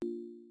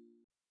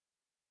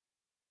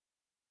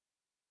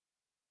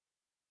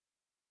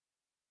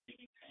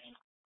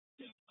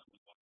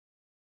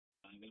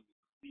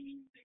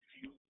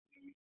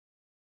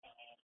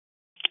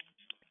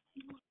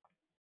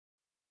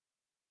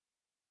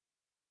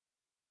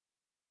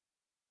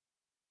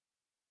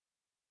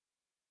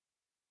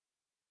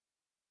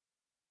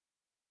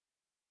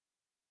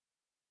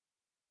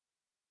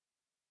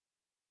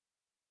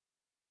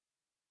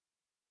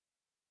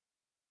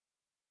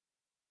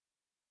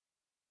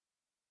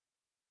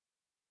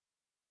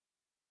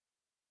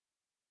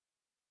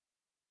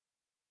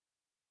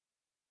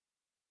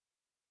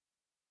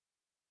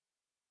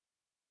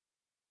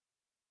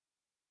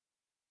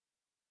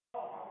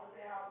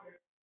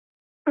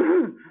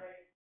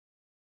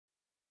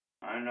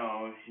I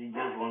know, she just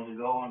wants to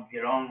go and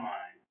get online.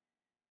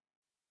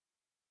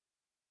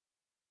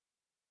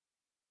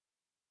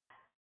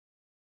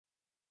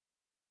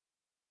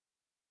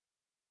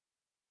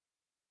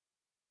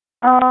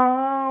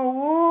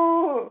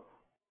 Oh,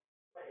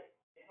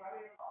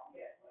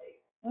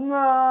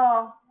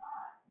 no.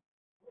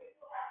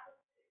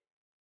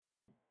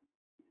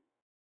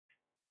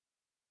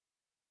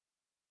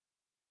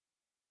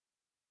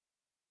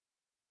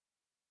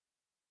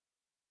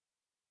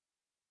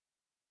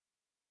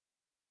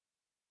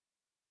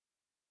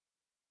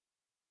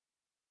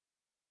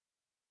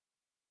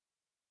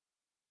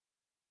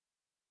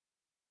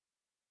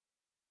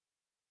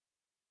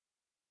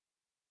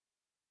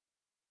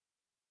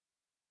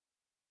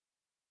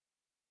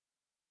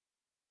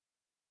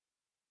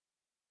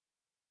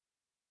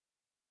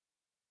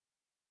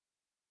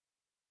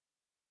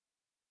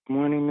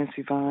 Morning, Miss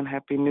Yvonne.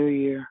 Happy New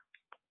Year,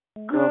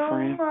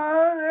 girlfriend. Good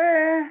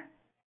morning.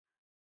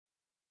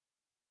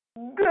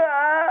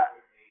 Good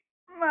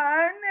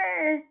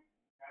morning.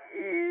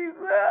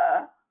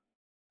 Eva.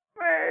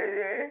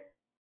 Ready.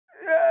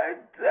 Good,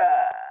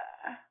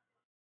 good.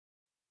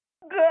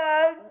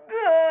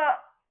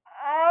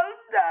 All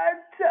the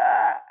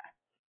time.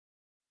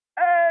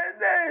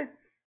 And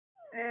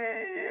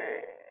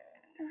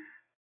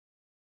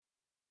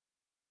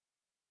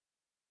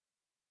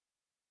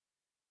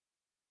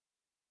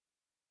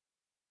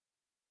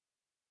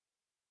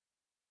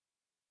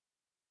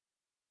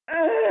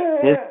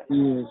Yes, he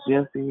is.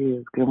 Yes, he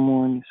is. Good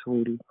morning,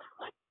 sweetie.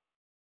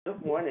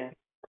 Good morning.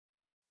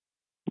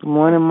 Good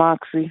morning,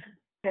 Moxie.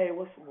 Hey,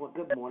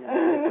 good morning.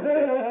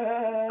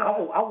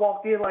 I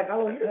walked in like I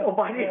don't hear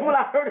nobody when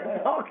I heard him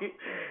talking.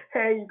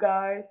 Hey, you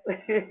guys.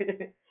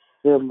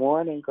 Good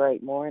morning,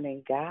 great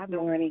morning. God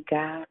morning,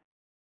 God.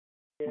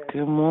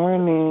 Good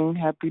morning.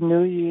 Happy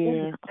New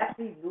Year.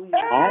 Happy New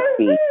Year.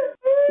 Happy.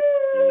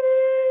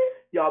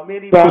 Y'all,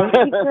 many Thank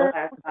times you, girl.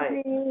 last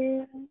night.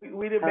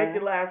 We didn't make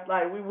it last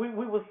night. We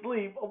was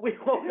asleep. We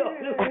woke up.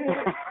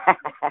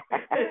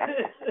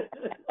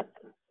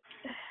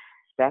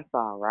 That's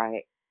all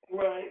right.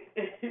 Right.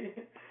 And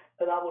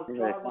I was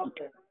trying my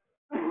best.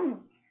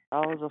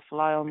 I was a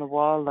fly on the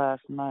wall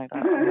last night.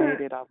 I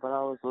made it out, but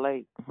I was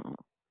late.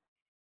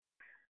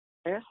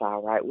 That's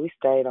all right. We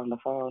stayed on the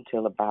phone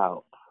till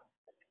about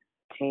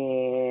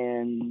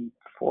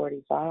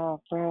 10:45,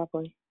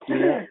 probably.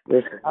 Yeah.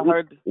 I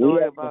heard the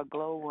story about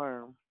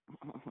glowworm.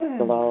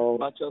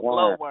 About your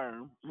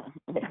glowworm.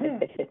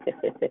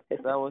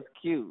 That was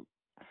cute.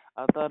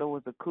 I thought it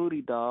was a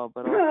cootie doll,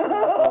 but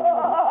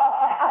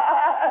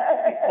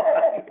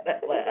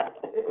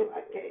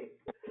okay.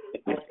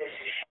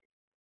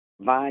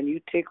 Vine, you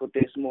tickled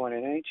this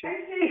morning, ain't you?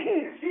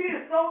 She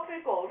is so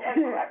tickled. I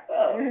cracked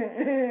up.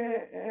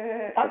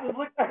 I just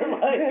looked at her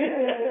like.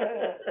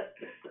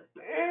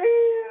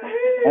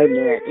 Hey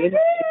man,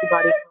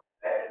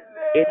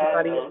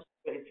 anybody else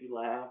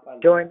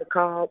join the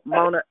call?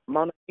 Mona,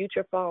 mute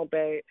your phone,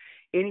 babe.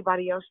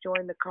 Anybody else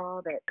join the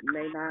call that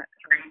may not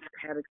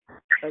have a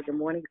say good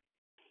morning?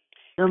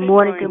 Good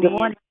morning. Good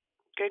morning.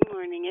 Good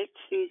morning. It's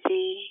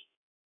Susie.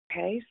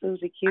 Hey,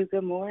 Susie Q.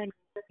 Good morning.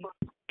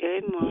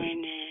 Good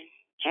morning.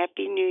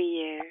 Happy New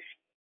Year.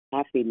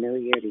 Happy New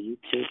Year to you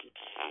too.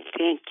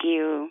 Thank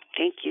you.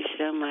 Thank you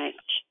so much.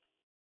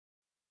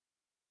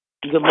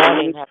 Good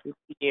morning. Happy New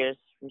Year's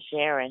from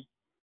Sharon.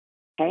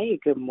 Hey,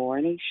 good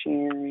morning,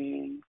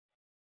 Sharon.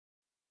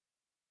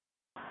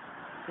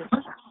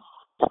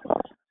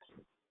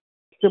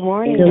 Good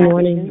morning. Good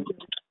morning.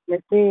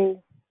 Let's see.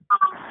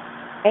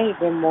 Hey,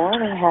 good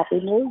morning. Happy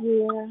New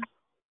Year.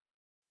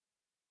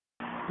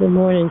 Good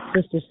morning,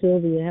 Sister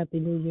Sylvia. Happy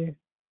New Year.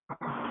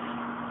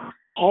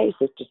 Hey,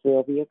 Sister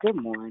Sylvia. Good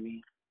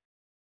morning.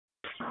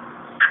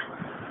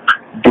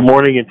 Good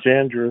morning, it's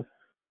Andrew.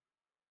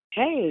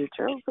 Hey,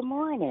 Drew. Good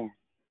morning.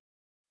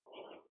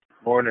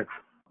 Morning.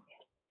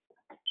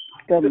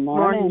 Good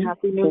morning.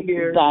 Happy New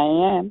Year.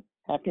 Diane.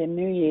 Happy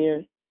New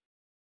Year.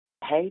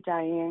 Hey,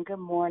 Diane. Good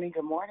morning.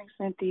 Good morning,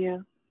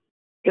 Cynthia.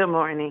 Good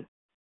morning.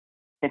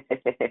 I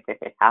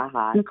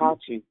caught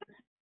you.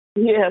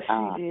 Yes,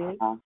 she did.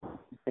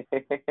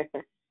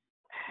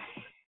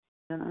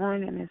 Good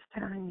morning, it's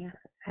Tanya.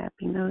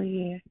 Happy New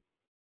Year.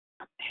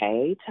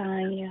 Hey,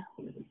 Tanya.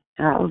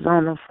 I was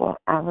on the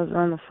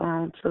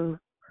phone too,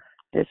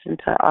 listening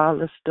to all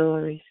the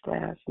stories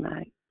last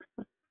night.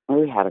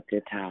 We had a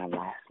good time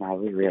last night.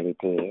 We really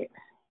did.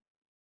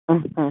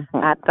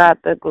 I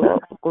thought the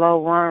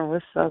glowworm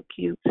was so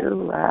cute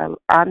too.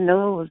 I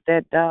knew it was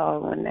that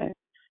dog when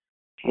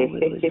we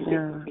was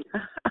young.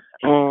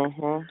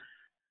 Mhm.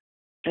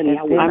 And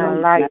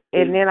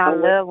then I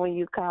love when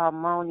you call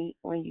Moni,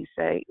 when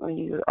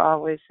you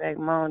always say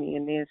Moni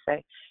and then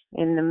say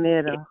in the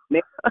middle.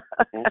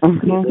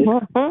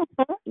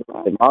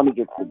 Moni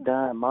gets it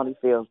done. Moni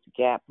fills the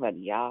gap, honey.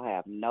 Y'all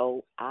have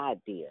no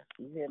idea.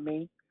 You hear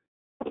me?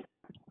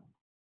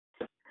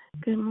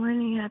 Good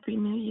morning, Happy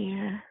New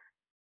Year.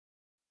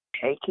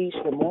 Hey,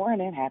 Keisha, good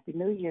morning. Happy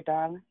New Year,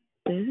 darling.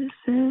 This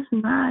is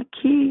not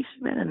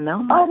Keisha. Better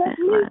know my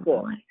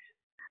voice.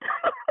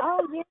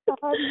 Oh, yeah,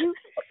 honey.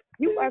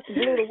 You must have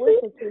blew the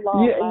whistle too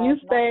long. You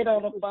stayed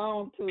on the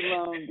phone too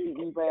long, didn't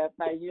you, last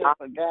night? You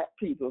forgot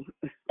people.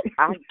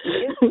 I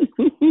guess.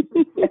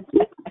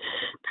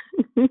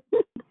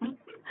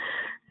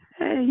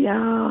 Hey,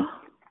 y'all.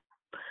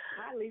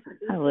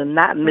 I will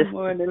not miss.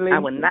 I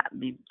will not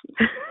be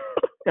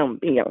gonna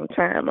be on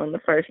time on the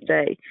first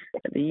day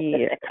of the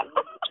year.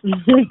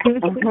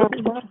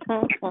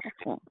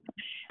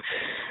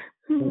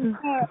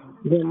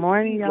 Good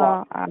morning,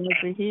 y'all. I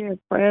was here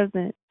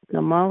present.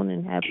 Good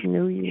morning. Happy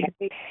New Year.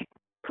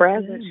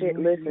 Present shit.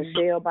 Listen,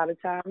 Shell, by the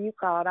time you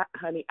called,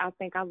 honey, I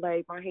think I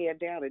laid my head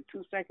down, and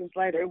 2 seconds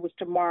later, it was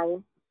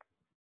tomorrow.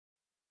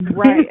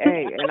 Right,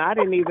 hey, and I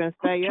didn't even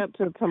stay up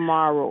till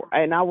tomorrow.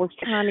 And I was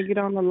trying to get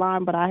on the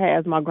line, but I had,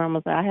 as my grandma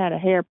said, I had a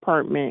hair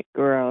permit,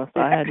 girl, so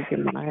I had to get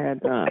my hair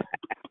done.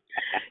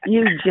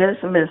 You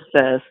just missed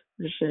us,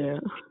 Michelle.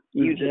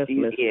 You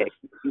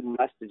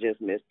must have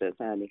just missed us,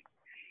 honey.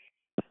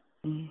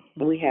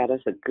 Mm-hmm. We had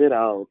us a good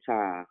old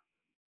time.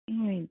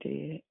 We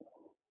did.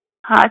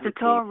 How's the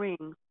toe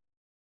ring?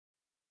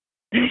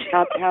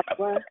 How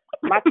what?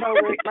 My toe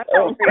ring. My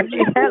toe ring.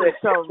 Good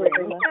toe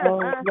ring.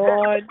 Oh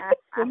Lord.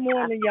 Good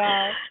morning,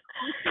 y'all.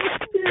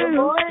 Good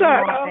morning.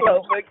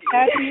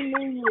 Happy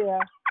New Year.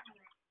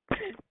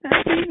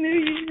 Happy New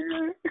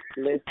Year.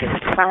 Listen,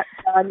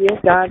 Tanya,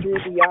 do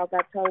y'all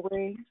got toe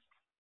rings?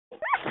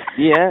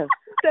 Yes.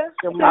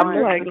 I'm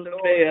like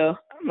LaBelle.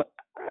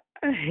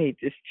 I hate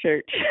this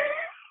church.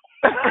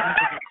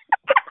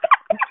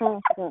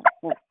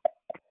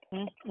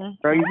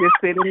 Girl, you just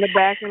sit in the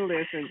back and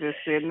listen. Just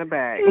sit in the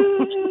back.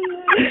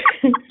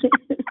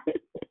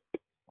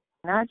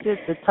 Not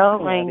just the toe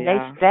ring, they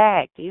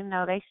stacked. You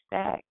know, they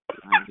stacked.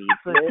 You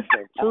put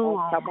Listen, two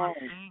on. Come on.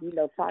 You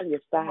know,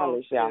 Tanya's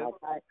stylish, y'all.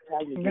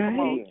 Tanya, come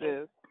on,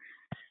 sis.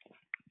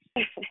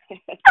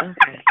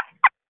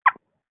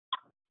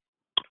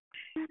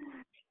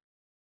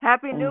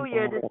 Happy New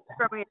Year, this is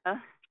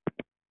Karina.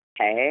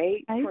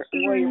 Hey,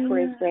 Warrior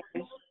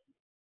Princess.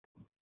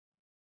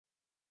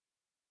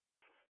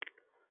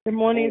 Good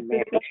morning,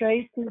 Sister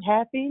Tracy.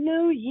 Happy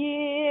New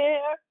Year.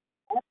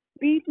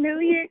 Happy New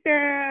Year,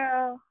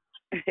 girl.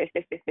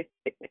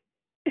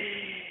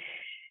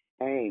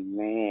 Hey,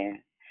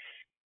 man.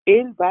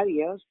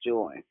 Anybody else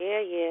join?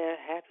 Yeah.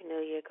 Happy New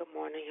Year. Good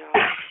morning, y'all.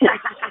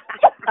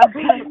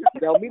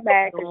 Don't be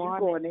mad because you're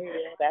going in.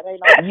 That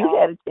ain't all. You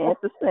had a chance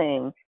to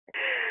sing.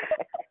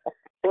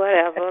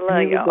 Whatever.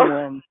 Love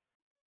y'all.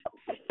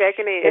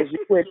 Checking in.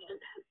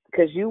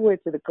 Because you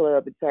went to the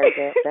club and turned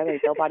up. That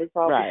ain't nobody's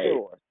fault but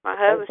yours. My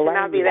husband should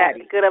not be that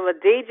good of a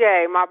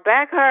DJ. My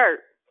back hurt.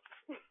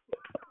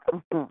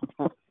 I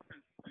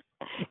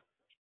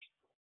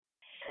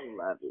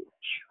love it.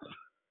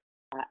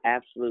 I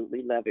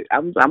absolutely love it.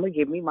 I'm gonna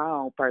give me my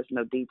own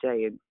personal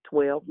DJ in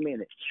 12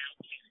 minutes.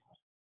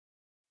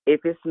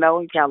 If it's snow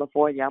in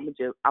California, I'm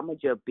gonna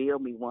just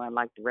build me one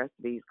like the rest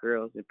of these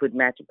girls and put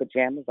matching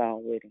pajamas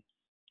on with it.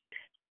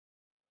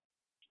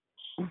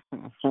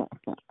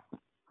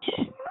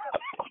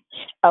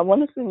 I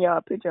want to send y'all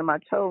a picture of my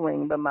toe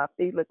ring, but my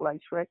feet look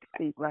like Shrek's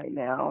feet right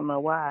now. I don't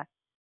know why.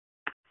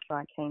 So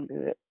I can't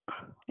do it.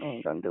 I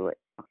ain't gonna do it.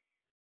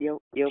 Your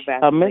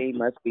Vaseline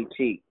must be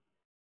cheap.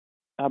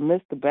 I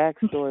missed the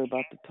backstory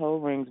about the toe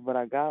rings, but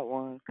I got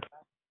one.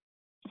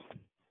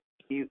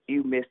 You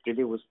missed it.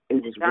 It was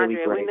really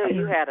Andrea, great. we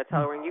knew you had a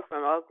toe ring. You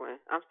from Oakland.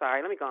 I'm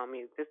sorry. Let me go on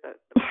mute. Just to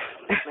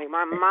make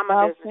my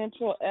mama South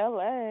Central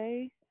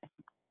LA.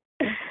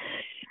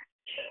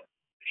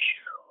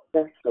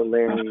 That's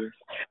hilarious.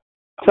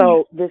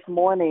 So this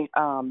morning,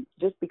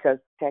 just because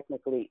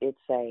technically it's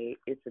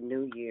a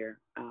new year,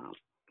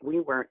 we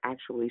weren't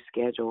actually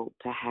scheduled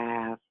to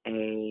have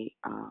a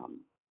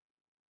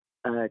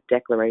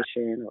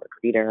declaration or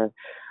creeder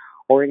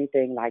or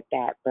anything like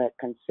that. But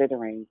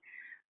considering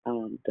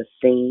the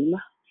theme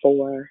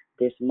for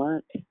this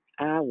month,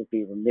 I would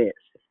be remiss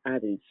if I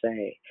didn't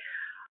say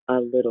a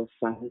little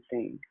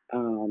something.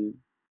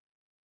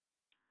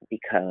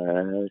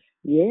 Because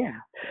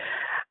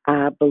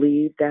I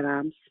believe that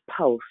I'm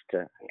supposed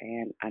to,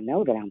 and I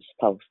know that I'm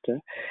supposed to,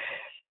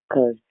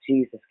 because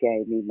Jesus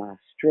gave me my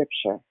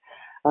scripture.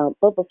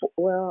 But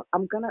before,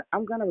 I'm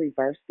gonna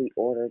reverse the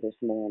order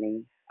this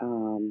morning,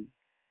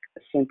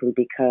 simply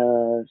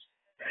because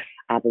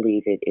I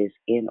believe it is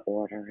in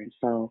order, and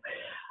so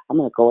I'm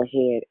gonna go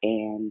ahead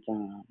and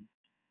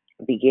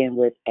begin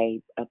with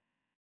a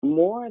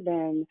more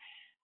than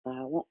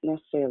I won't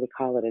necessarily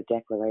call it a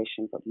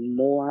declaration, but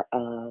more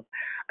of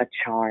a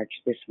charge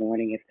this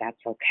morning, if that's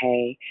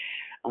okay.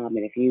 And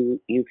if you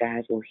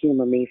guys will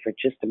humor me for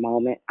just a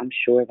moment, I'm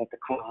sure that the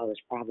call is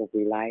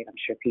probably light. I'm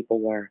sure people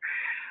were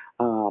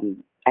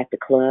at the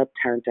club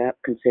turned up,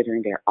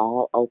 considering they're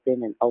all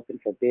open and open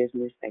for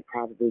business. They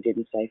probably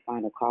didn't say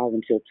final call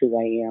until 2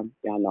 a.m.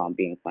 Y'all know I'm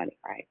being funny,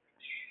 right?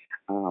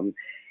 Um,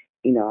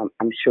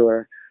 I'm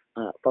sure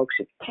folks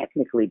should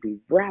technically be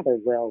rather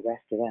well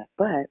rested up,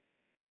 but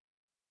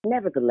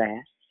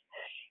nevertheless,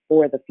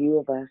 for the few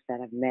of us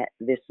that have met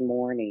this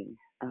morning,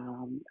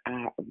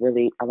 I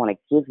want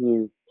to give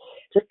you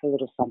just a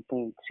little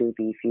something to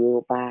be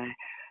fueled by.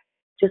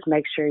 Just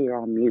make sure you're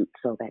on mute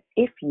so that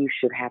if you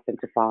should happen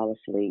to fall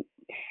asleep,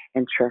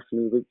 and trust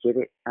me, we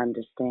get it,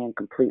 understand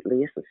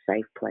completely, it's a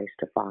safe place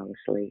to fall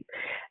asleep,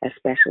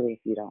 especially if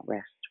you don't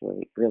rest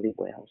really, really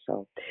well.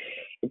 So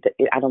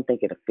I don't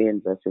think it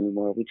offends us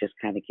anymore. We just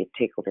kind of get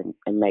tickled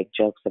and make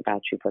jokes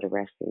about you for the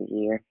rest of the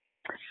year.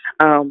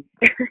 Um,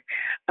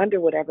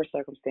 under whatever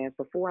circumstance,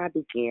 before I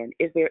begin,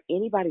 is there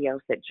anybody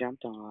else that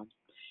jumped on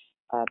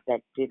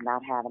that did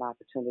not have an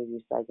opportunity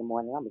to say good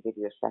morning? I'm going to give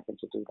you a second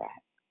to do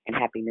that. And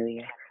Happy New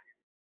Year.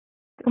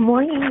 Good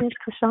morning, Miss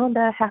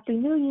Kashonda. Happy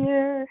New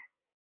Year.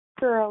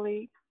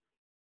 Shirley.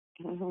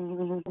 Good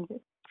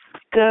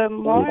Good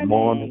morning.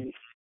 morning.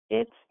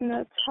 It's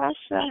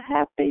Natasha.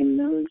 Happy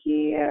New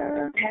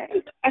Year.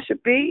 Hey, Tasha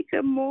B,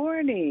 good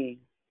morning.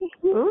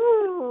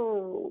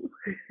 Ooh.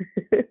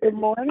 Good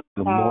morning,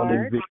 Good morning,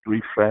 Bart.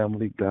 Victory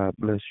family. God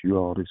bless you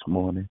all this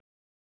morning.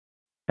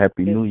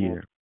 Happy New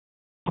Year.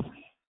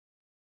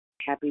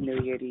 Happy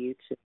New Year to you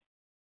too.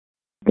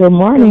 Good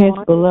morning, Good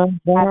it's beloved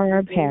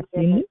Barb. Happy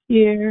New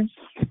Year.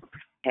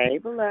 Hey,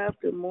 beloved.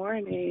 Good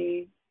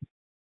morning.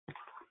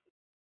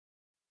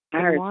 I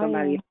Good heard morning.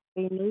 somebody.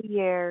 Happy New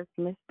Year,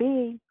 Miss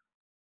B.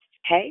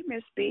 Hey,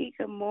 Miss B.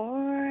 Good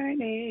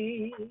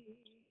morning.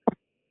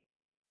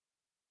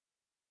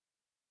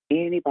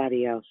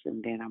 Anybody else,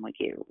 and then I'm gonna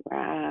get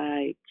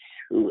right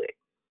to it.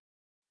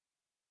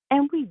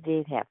 And we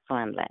did have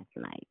fun last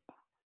night.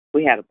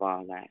 We had a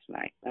ball last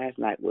night. Last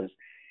night was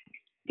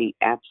the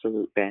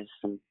absolute best.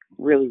 Some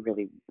really,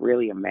 really,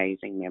 really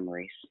amazing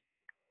memories.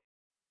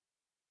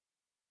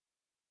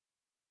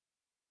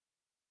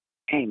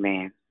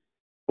 Amen.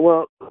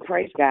 Well,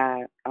 praise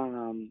God.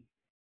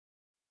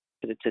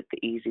 Should have took the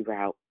easy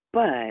route,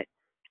 but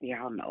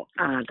y'all know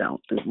I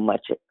don't do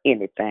much of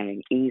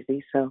anything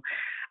easy. So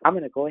I'm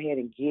gonna go ahead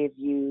and give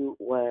you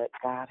what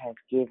God has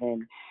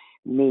given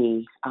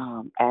me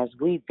as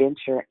we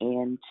venture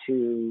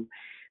into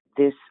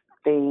this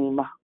theme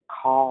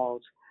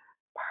called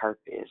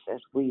purpose,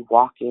 as we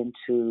walk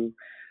into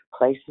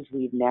places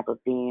we've never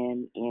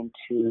been,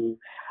 into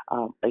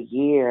a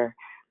year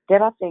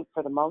that I think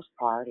for the most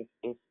part,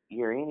 if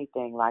you're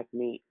anything like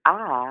me,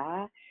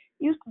 I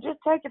used to just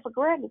take it for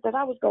granted that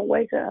I was going to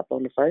wake up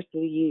on the first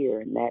of the year,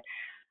 and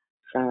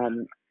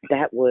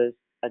that was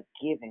a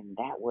given,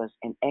 that was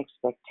an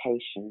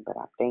expectation. But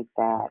I think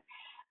that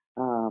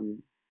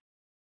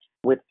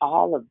with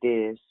all of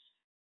this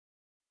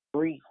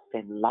grief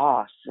and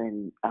loss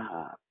and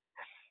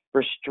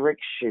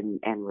restriction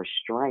and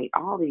restraint,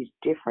 all these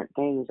different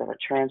things that are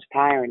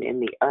transpiring in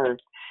the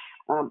earth,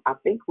 I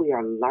think we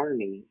are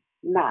learning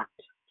not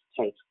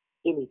to take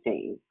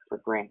anything for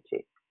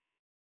granted.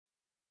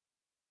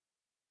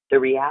 The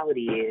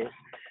reality is,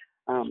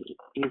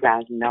 you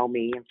guys know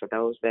me, and for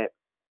those that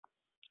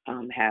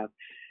have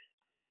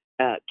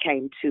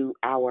came to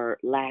our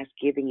last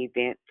giving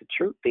event, the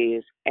truth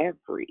is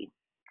every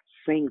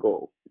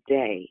single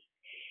day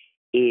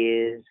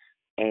is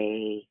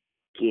a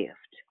gift.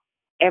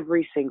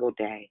 Every single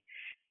day.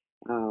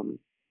 So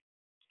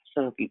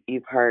if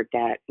you've heard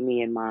that,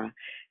 me and my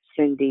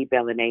Cindy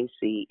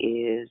Bellinacci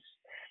is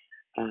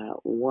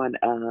one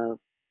of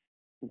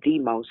the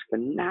most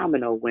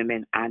phenomenal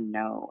women I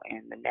know,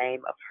 and the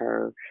name of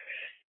her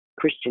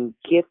Christian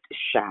gift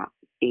shop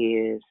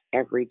is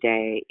Every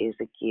Day is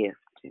a Gift,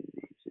 and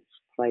it's a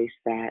place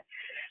that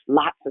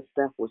lots of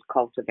stuff was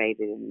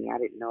cultivated in me. I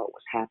didn't know it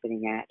was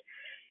happening at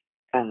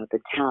the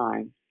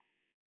time,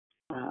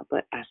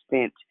 but I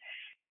spent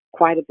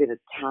quite a bit of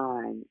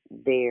time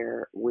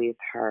there with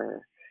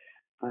her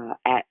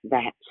at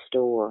that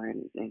store,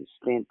 and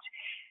spent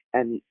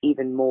an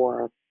even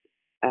more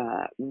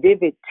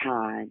vivid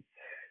time.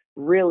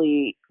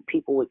 Really,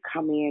 people would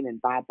come in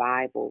and buy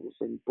Bibles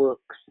and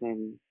books,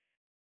 and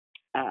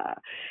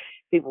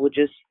people would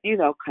just,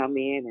 come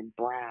in and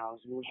browse.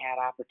 And we had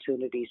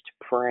opportunities to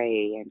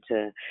pray and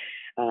to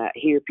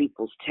hear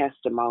people's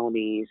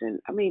testimonies, and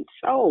I mean,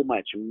 so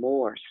much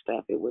more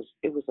stuff. It was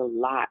a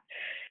lot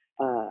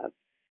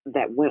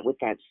that went with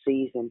that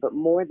season. But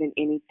more than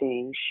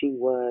anything, she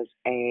was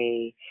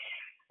a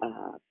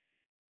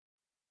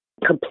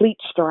complete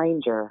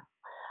stranger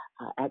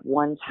at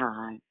one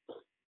time,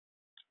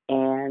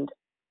 and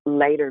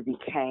later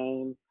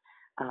became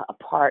a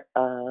part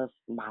of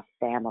my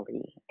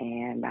family.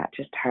 And not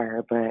just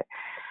her, but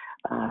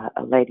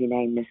a lady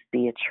named Miss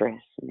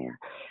Beatrice. And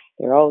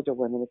they're older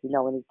women. If you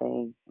know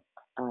anything,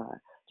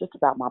 just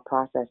about my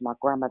process. My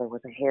grandmother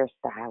was a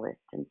hairstylist,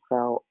 and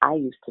so I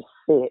used to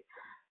sit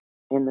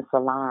in the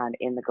salon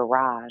in the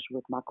garage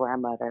with my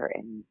grandmother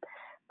and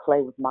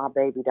play with my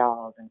baby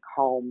dolls and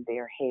comb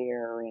their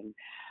hair. And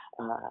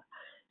uh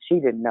she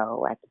didn't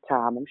know at the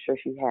time. I'm sure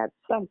she had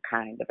some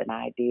kind of an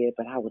idea,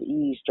 but I would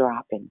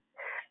eavesdrop and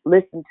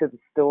listen to the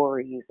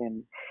stories.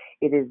 And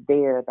it is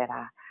there that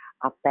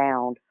I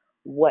found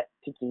what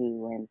to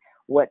do and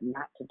what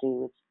not to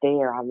do. It's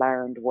there I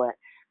learned what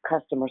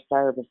customer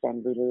service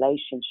and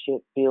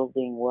relationship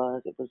building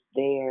was. It was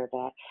there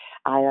that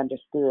I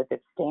understood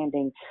that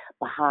standing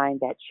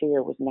behind that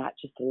chair was not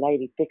just a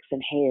lady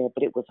fixing hair,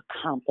 but it was a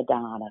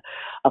confidant,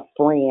 a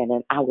friend.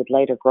 And I would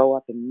later grow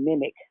up and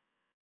mimic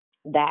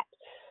that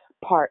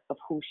part of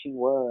who she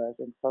was.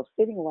 And so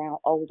sitting around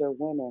older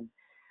women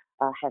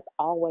has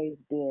always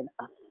been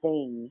a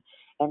thing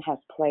and has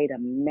played a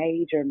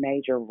major,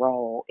 major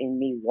role in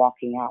me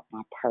walking out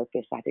my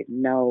purpose. I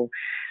didn't know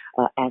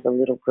as a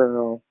little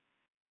girl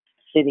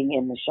sitting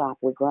in the shop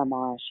with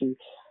grandma, she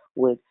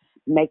would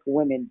make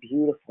women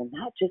beautiful,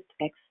 not just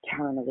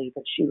externally,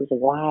 but she was a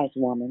wise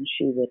woman.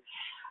 She would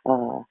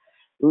uh,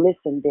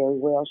 listen very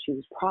well. She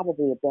was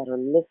probably a better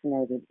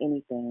listener than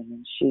anything,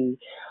 and she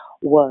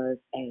was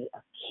a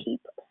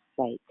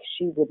keepsake.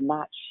 She would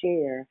not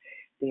share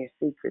their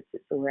secrets.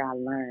 It's where I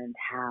learned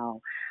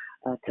how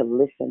to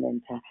listen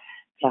and to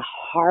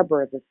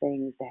harbor the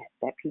things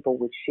that people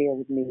would share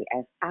with me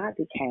as I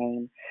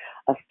became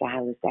a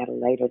stylist at a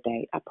later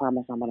date. I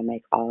promise I'm going to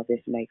make all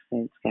this make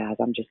sense, guys.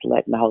 I'm just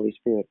letting the Holy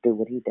Spirit do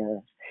what He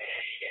does.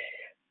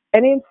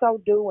 And in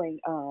so doing,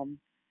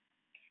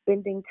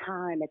 spending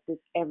time at this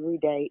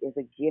everyday is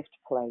a gift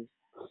place.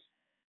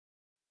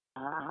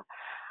 Uh,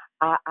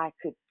 I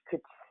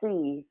could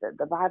see that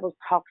the Bible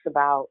talks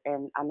about,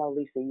 and I know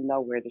Lisa, you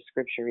know where the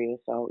scripture is,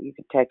 so you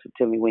can text it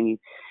to me when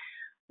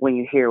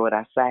you hear what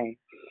I say.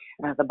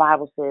 The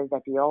Bible says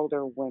that the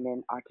older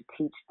women are to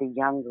teach the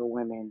younger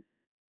women,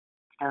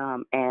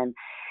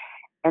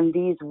 and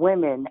these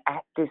women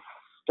at this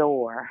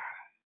store,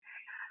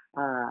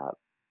 uh,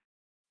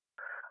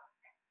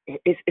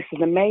 it's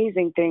an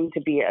amazing thing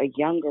to be a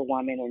younger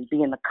woman and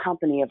be in the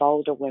company of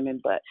older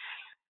women, but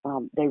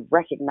they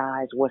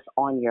recognize what's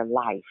on your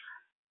life.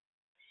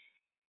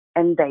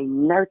 And they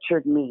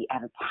nurtured me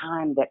at a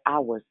time that I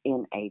was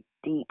in a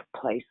deep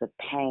place of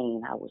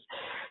pain. I was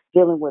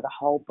dealing with a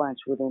whole bunch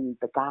within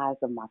the guise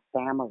of my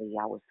family.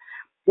 I was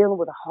dealing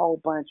with a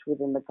whole bunch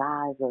within the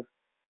guise of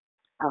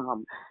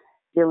um,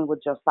 dealing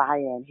with Josiah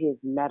and his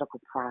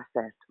medical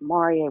process.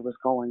 Maria was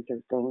going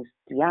through things.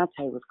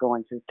 Deontay was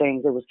going through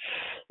things. It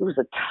was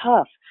a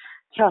tough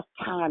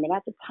time. And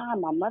at the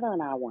time, my mother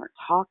and I weren't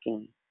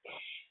talking.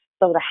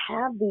 So to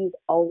have these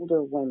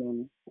older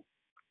women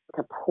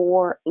to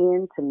pour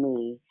into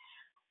me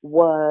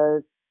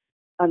was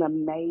an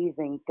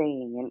amazing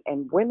thing.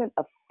 And women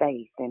of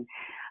faith, and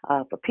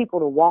for people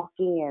to walk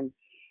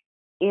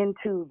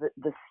into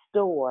the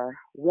store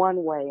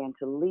one way and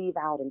to leave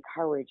out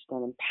encouraged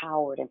and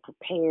empowered and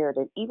prepared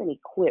and even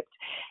equipped,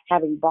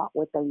 having bought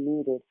what they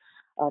needed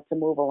to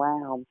move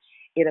around.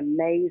 It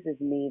amazes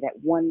me that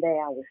one day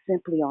I was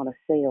simply on a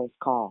sales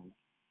call.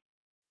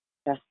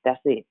 That's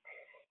it.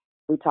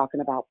 We're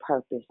talking about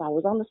purpose. I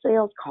was on the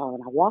sales call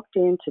and I walked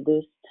into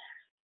this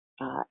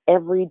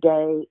every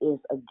day is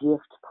a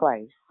gift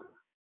place.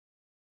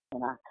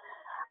 And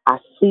I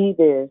see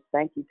this.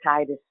 Thank you,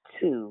 Titus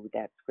 2.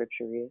 That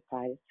scripture is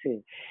Titus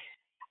 2.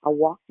 I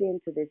walked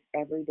into this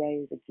every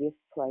day as a gift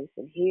place,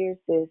 and here's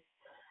this.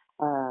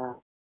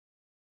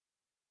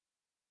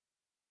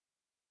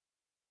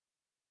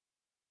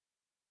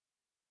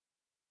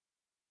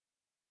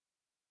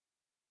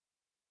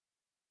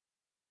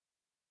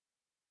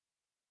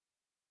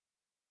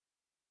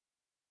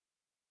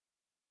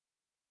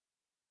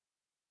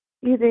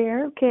 You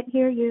there? Can't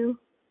hear you.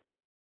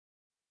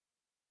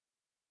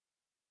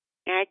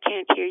 I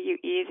can't hear you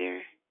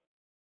either.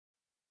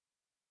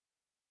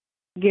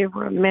 Give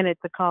her a minute.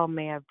 The call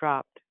may have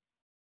dropped.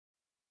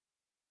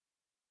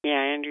 Yeah,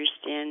 I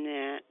understand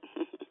that.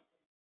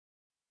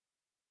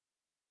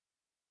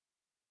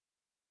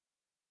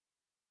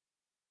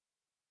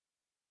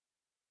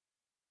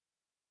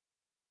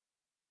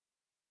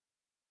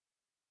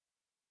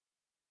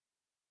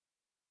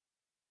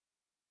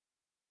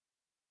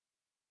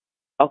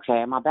 Okay,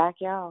 am I back,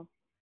 y'all?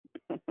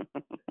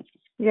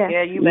 Yeah.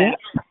 Yeah, you back.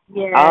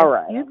 Yeah. All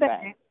right, You I'm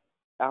back. back.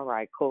 All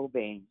right, cool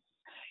beans.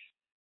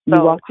 You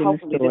So walked in the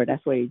hopefully store.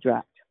 That's where you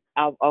dropped.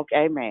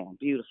 Okay, man,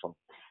 beautiful.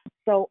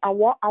 So I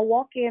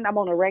walk in. I'm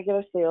on a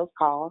regular sales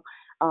call.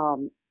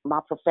 My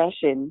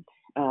profession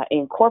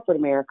in corporate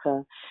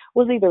America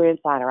was either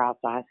inside or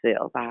outside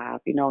sales.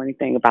 If you know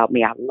anything about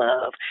me, I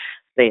love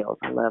sales.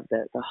 I love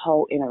the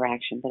whole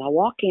interaction. But I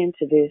walk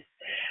into this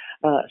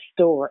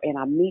store and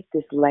I meet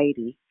this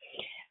lady.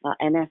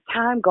 And as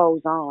time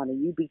goes on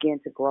and you begin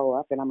to grow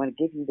up, and I'm going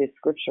to give you this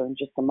scripture in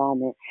just a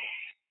moment.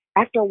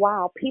 After a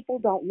while, people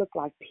don't look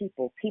like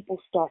people. People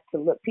start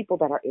to look, people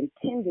that are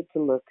intended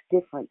to look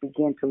different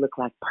begin to look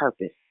like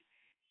purpose.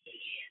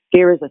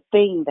 There is a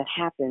thing that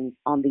happens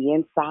on the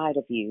inside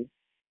of you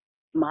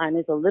Mine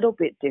is a little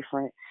bit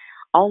different,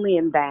 only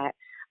in that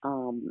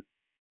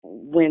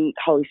when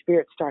Holy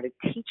Spirit started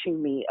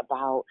teaching me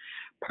about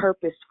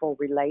purposeful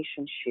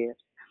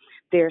relationships,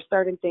 there are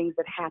certain things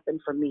that happen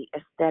for me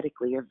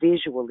aesthetically or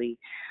visually.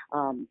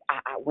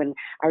 When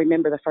I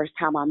remember the first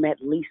time I met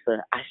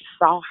Lisa, I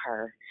saw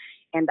her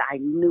and I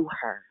knew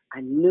her.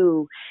 I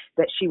knew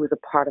that she was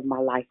a part of my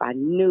life. I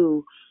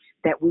knew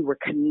that we were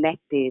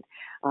connected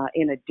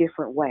in a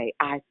different way.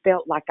 I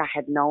felt like I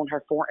had known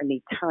her for an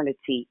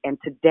eternity, and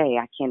today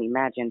I can't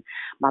imagine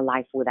my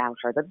life without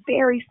her. The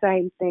very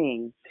same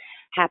thing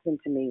happened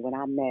to me when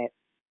I met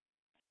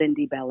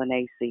Cindy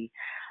Bellinacci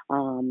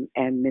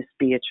and Miss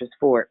Beatrice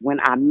Ford. When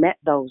I met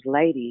those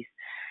ladies,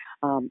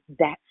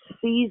 that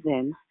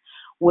season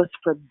was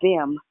for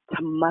them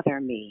to mother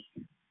me.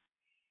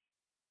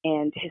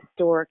 And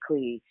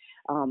historically,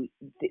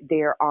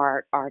 there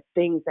are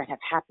things that have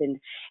happened,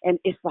 and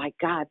it's like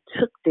God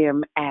took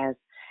them as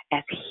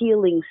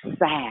healing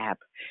salve.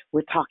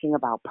 We're talking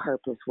about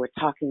purpose. We're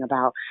talking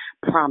about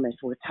promise.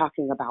 We're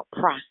talking about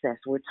process.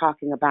 We're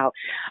talking about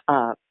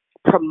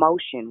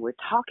promotion. We're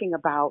talking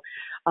about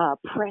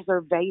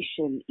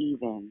preservation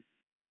even.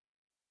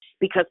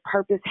 Because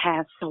purpose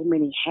has so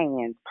many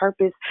hands.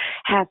 Purpose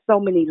has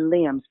so many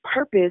limbs.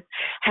 Purpose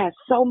has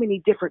so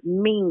many different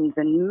means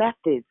and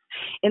methods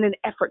in an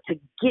effort to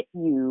get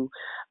you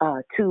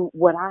to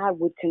what I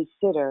would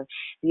consider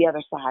the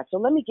other side. So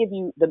let me give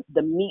you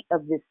the meat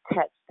of this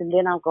text, and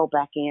then I'll go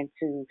back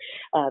into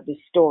the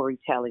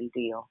storytelling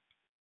deal.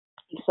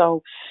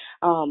 So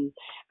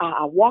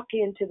I walk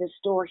into the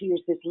store.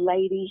 Here's this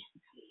lady,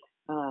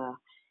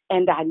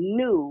 and I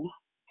knew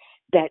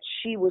that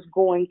she was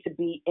going to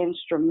be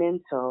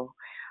instrumental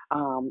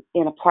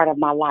in a part of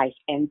my life.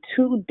 And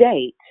to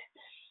date,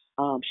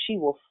 she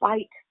will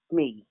fight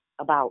me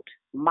about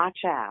my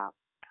child.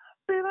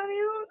 I said,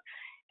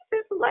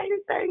 this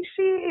lady thinks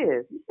she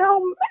is.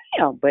 No,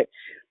 ma'am. But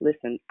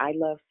listen, I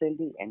love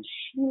Cindy, and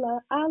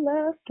I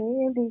love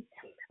Cindy.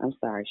 I'm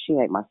sorry, she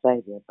ain't my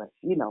savior, but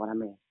you know what I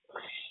mean.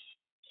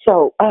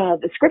 So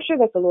the scripture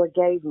that the Lord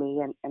gave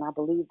me, and I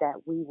believe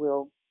that we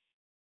will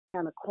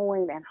kind of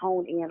coin and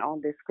hone in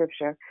on this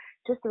scripture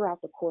just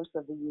throughout the course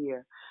of the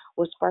year,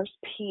 was First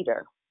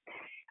Peter.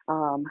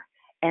 And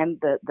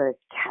the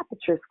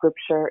capital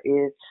scripture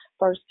is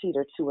First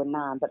Peter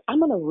 2:9. But I'm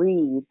going to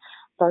read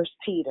First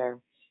Peter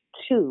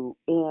 2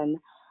 in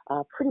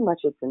pretty much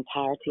its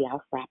entirety.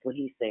 I'll stop when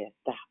he says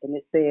stop. And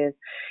it says,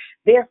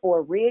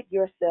 therefore rid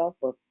yourself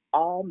of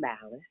all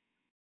malice,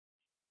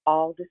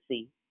 all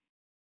deceit,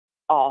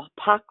 all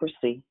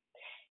hypocrisy,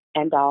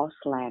 and all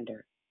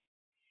slander.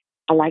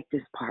 I like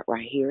this part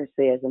right here. It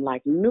says, and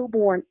like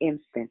newborn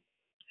infants,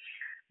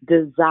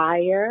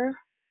 desire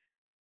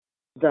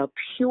the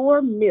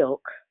pure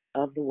milk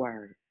of the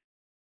word,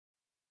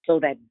 so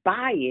that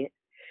by it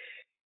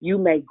you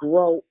may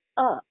grow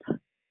up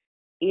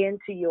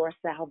into your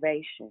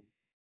salvation.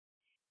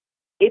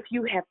 If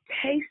you have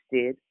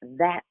tasted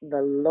that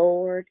the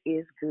Lord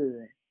is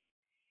good.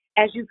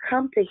 As you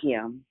come to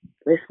him,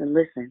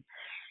 listen,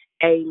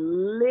 a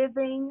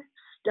living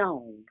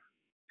stone,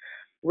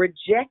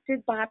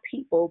 rejected by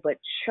people, but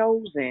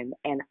chosen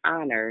and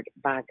honored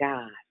by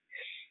God.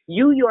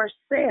 You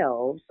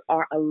yourselves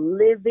are a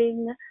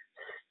living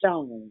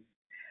stone,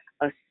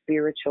 a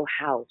spiritual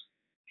house,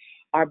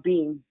 are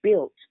being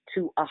built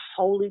to a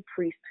holy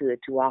priesthood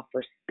to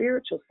offer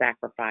spiritual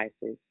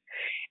sacrifices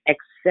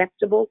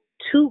acceptable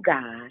to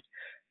God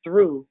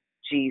through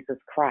Jesus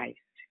Christ,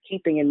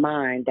 keeping in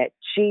mind that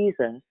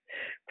Jesus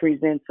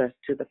presents us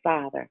to the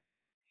Father.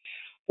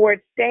 For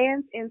it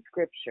stands in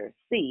Scripture,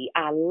 see,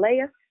 I lay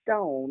a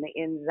stone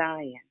in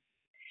Zion,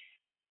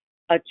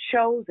 a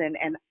chosen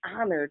and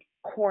honored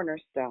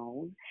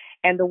cornerstone,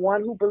 and the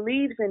one who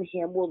believes in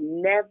him will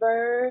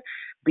never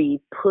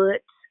be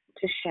put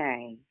to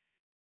shame.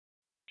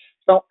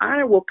 So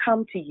honor will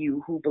come to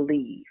you who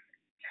believe.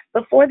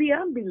 But for the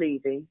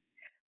unbelieving,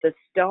 the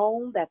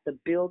stone that the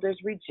builders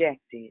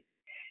rejected,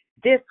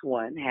 this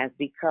one has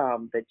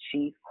become the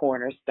chief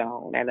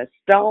cornerstone, and a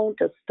stone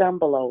to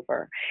stumble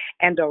over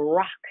and a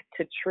rock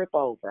to trip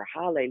over.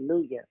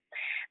 Hallelujah.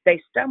 They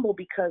stumble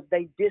because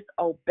they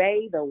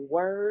disobey the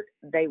word.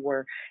 They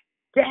were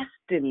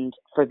destined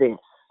for this.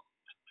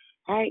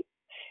 Right?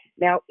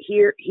 Now,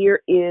 here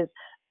is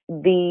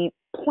the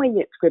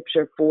poignant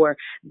scripture for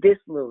this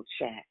little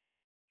chat.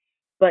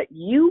 But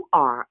you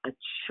are a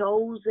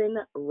chosen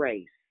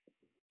race,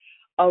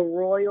 a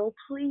royal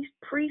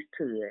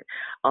priesthood,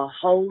 a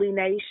holy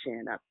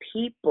nation, a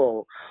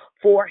people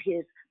for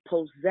his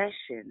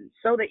possession,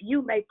 so that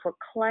you may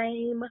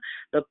proclaim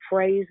the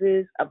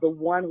praises of the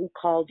one who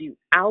called you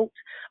out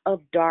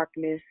of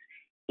darkness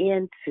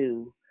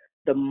into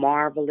the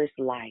marvelous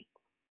light.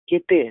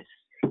 Get this,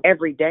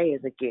 every day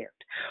is a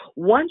gift.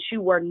 Once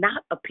you were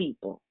not a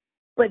people,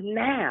 but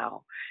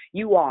now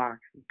you are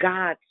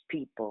God's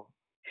people.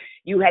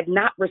 You had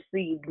not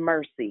received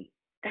mercy.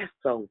 That's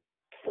so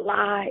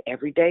fly.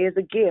 Every day is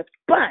a gift.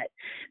 But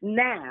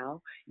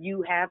now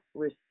you have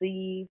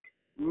received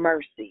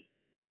mercy.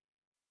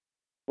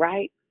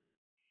 Right?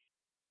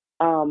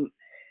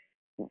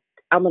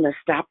 I'm going to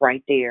stop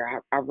right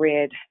there. I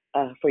read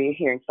for your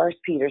hearing 1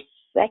 Peter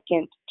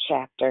 2nd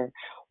chapter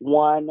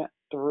 1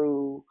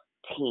 through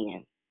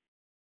 10.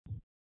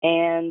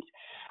 And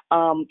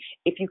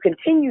if you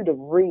continue to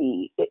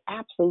read, it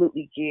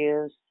absolutely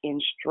gives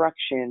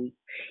instructions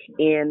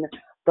in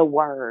the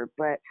word.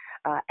 But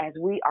as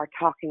we are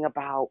talking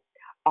about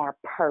our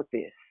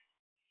purpose,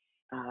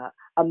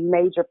 a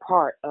major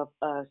part of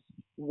us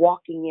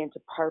walking into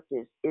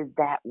purpose is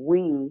that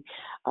we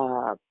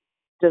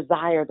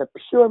desire the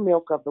pure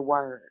milk of the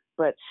word,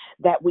 but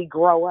that we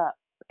grow up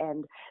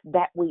and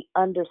that we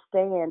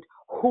understand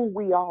who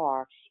we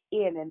are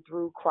in and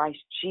through Christ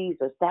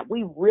Jesus, that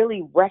we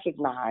really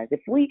recognize, if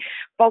we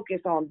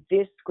focus on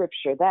this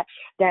scripture,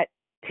 that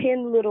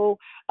 10 little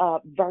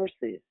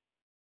verses,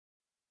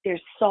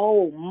 there's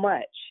so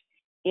much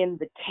in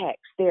the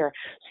text. There are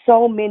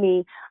so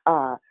many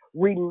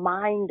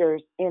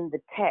reminders in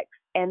the text.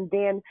 And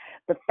then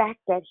the fact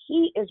that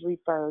he is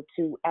referred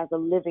to as a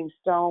living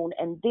stone,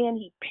 and then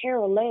he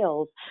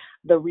parallels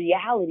the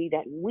reality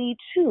that we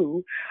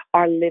too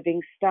are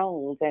living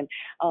stones. And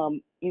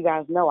you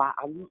guys know I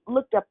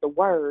looked up the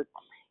word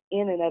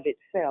in and of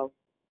itself.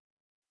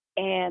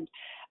 And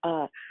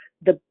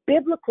the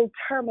biblical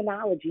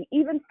terminology,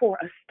 even for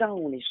a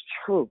stone, is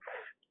truth.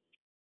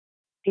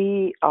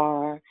 Truth,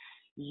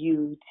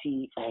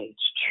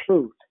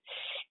 truth.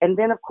 And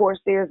then, of course,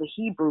 there's a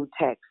Hebrew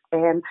text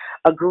and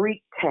a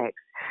Greek text.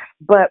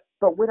 But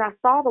when I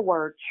saw the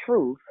word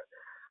truth,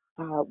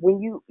 when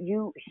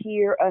you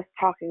hear us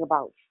talking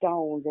about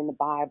stones in the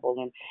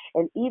Bible,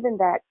 and even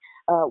that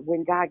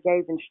when God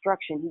gave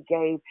instruction, he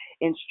gave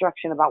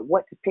instruction about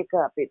what to pick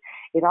up.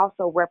 It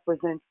also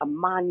represents a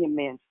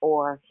monument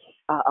or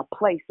a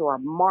place or a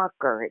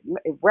marker.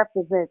 It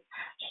represents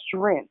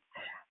strength.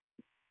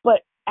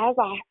 But as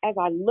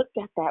I looked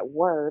at that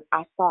word,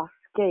 I saw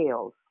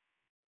scales.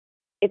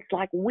 It's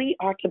like we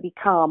are to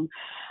become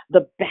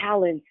the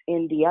balance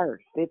in the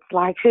earth. It's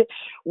like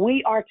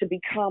we are to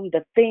become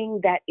the thing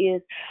that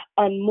is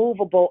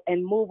unmovable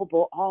and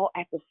movable all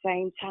at the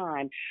same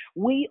time.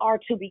 We are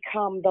to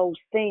become those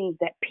things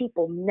that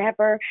people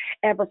never,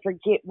 ever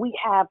forget. We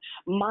have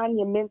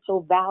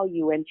monumental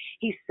value. And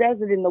he says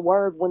it in the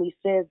word when he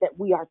says that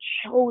we are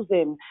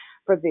chosen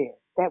for this,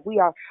 that we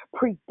are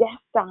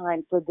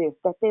predestined for this,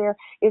 that there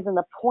is an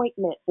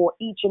appointment for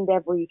each and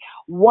every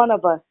one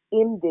of us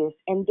in this.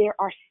 And there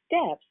are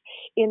steps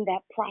in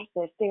that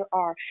process. There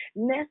are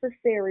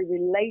necessary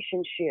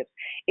relationships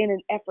in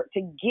an effort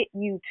to get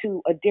you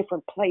to a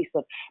different place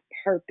of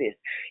purpose.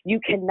 You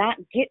cannot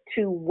get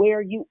to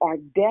where you are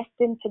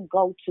destined to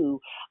go to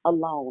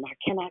alone. I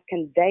cannot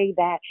convey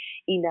that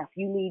enough.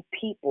 You need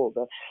people,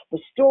 the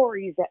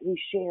stories that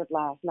we shared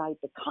last night,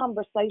 the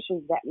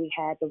conversations that we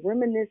had, the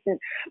reminiscent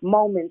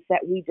moments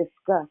that we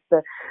discussed,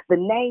 the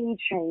name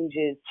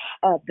changes,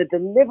 the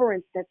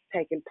deliverance that's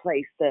taken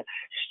place, the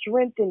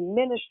strength in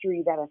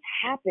ministry that has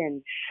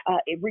happened.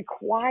 It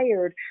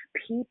required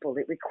people.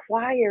 It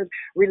required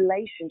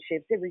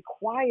relationships. It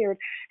required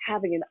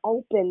having an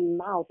open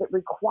mouth. It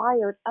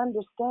required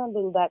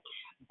understanding that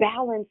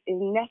balance is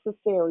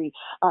necessary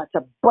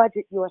to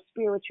budget your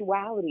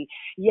spirituality.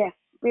 Yes,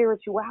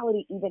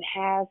 spirituality even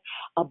has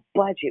a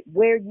budget,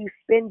 where you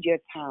spend your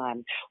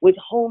time, with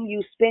whom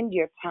you spend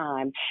your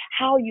time,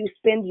 how you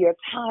spend your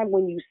time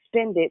when you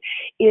spend it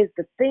is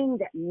the thing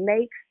that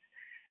makes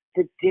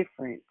the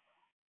difference.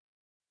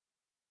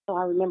 So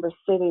I remember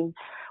sitting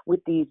with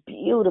these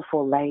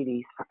beautiful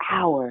ladies for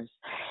hours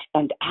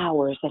and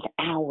hours and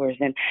hours.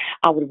 And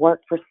I would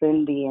work for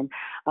Cindy, and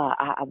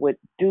I would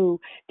do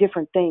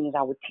different things.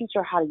 I would teach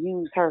her how to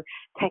use her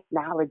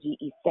technology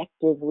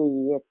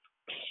effectively. It's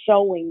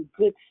sowing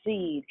good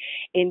seed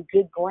in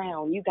good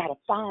ground. You got to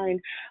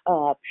find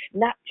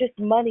not just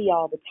money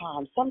all the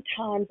time.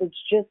 Sometimes it's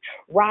just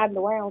riding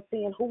around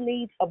seeing who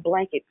needs a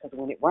blanket, because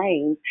when it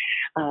rains,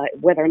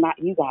 whether or not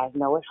you guys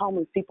know it,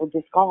 homeless people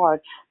discard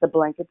the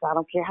blankets. I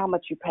don't care how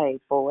much you paid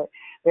for it.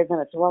 They're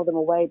going to throw them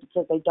away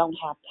because they don't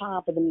have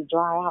time for them to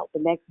dry out. The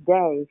next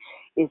day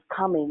is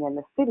coming, and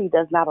the city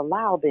does not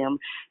allow them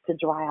to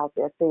dry out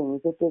their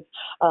things. If it's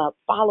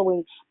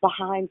following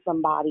behind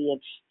somebody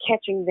and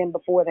catching them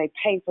before they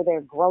pay for their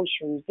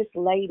groceries. This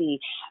lady,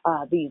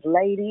 these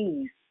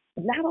ladies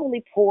not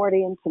only poured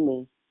into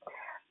me,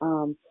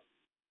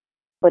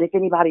 but if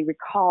anybody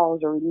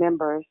recalls or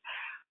remembers,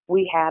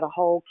 we had a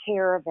whole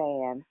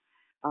caravan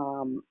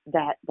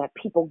that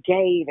people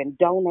gave and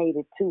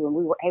donated to, and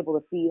we were able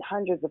to feed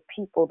hundreds of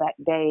people that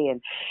day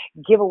and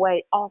give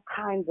away all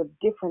kinds of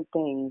different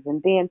things.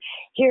 And then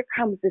here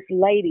comes this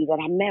lady that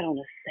I met on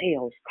a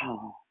sales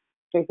call.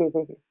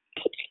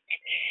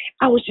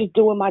 I was just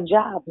doing my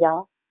job,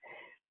 y'all.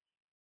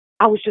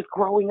 I was just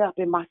growing up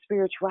in my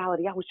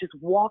spirituality. I was just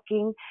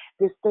walking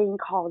this thing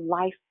called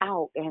life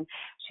out. And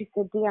she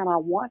said, Deanna, I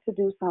want to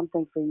do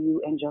something for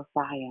you and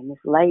Josiah. And this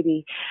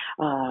lady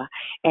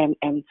and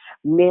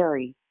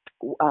Mary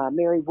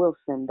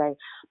Wilson, they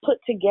put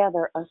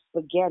together a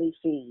spaghetti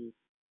feed.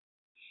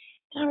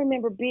 And I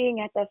remember being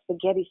at that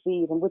spaghetti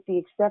feed, and with the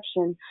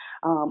exception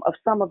of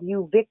some of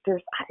you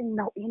victors, I didn't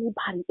know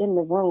anybody in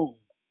the room.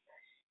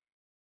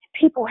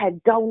 People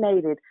had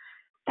donated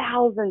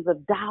thousands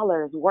of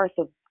dollars worth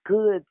of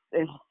goods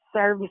and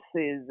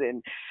services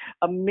and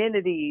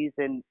amenities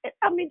and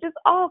I mean just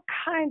all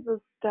kinds of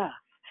stuff.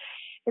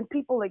 And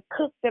people had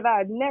cooked that I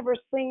had never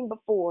seen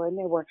before. And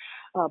there were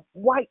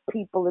white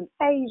people and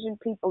Asian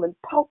people and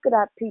polka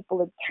dot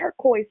people and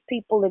turquoise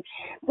people.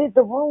 And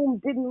the room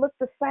didn't look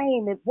the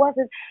same. It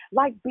wasn't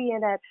like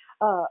being at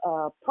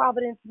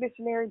Providence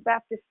Missionary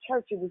Baptist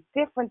Church. It was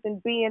different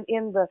than being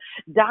in the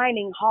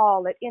dining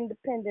hall at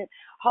Independent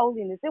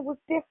Holiness. It was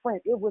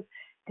different. It was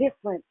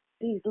different.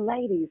 These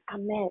ladies I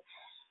met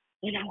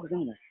when I was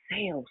on a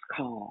sales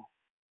call.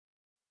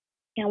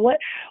 And what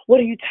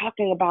are you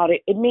talking about?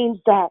 It means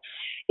that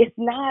it's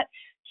not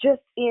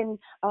just in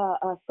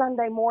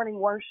Sunday morning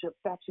worship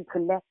that you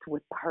connect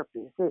with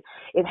purpose.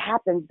 It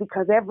happens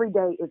because every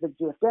day is a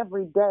gift.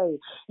 Every day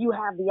you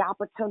have the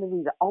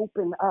opportunity to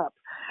open up.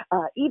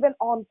 Even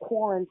on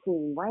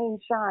quarantine, rain,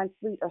 shine,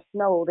 sleet, or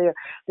snow,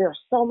 there are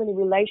so many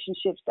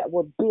relationships that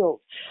were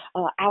built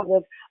out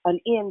of an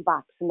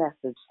inbox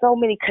message. So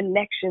many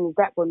connections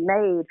that were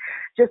made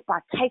just by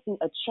taking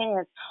a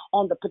chance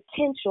on the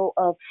potential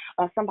of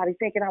somebody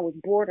thinking I was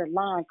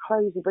borderline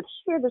crazy. But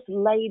here this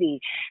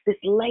lady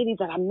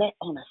that I met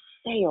on a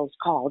sales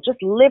call, just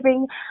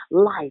living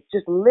life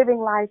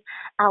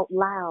out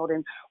loud.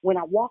 And when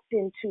I walked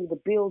into the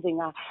building,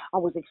 I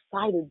was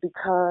excited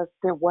because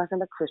there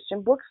wasn't a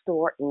Christian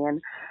bookstore in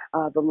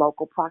the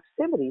local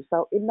proximity.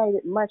 So it made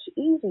it much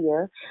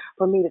easier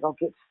for me to go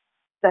get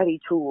study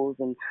tools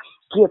and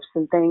gifts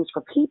and things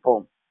for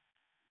people.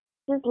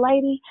 This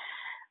lady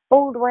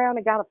fooled around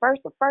and got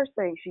the first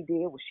thing she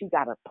did was she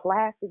got a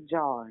plastic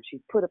jar and she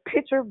put a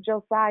picture of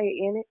Josiah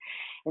in it.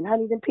 And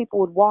honey, then people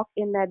would walk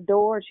in that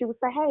door and she would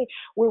say, hey,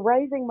 we're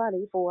raising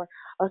money for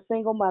a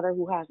single mother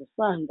who has a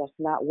son that's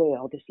not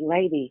well. This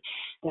lady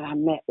that I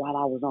met while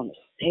I was on the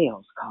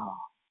sales call.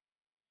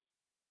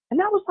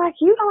 And I was like,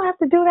 you don't have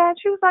to do that.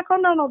 She was like, oh,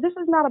 no, this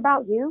is not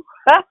about you.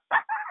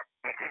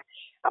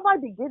 I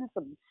might be getting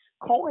some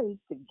coins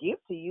to give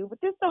to you, but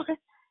this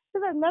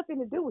has nothing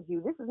to do with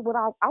you. This is what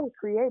I was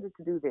created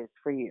to do this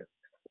for you.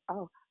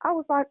 Oh, I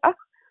was like, oh,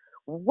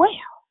 well.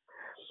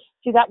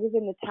 See, that was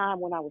in the time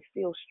when I was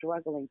still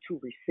struggling to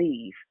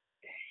receive.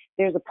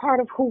 There's a part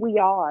of who we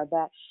are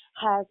that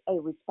has a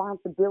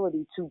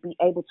responsibility to be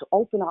able to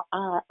open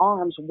our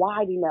arms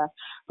wide enough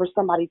for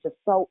somebody to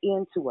sow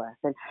into us.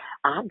 And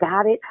I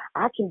got it.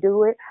 I can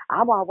do it.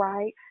 I'm all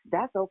right.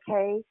 That's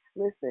okay.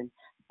 Listen,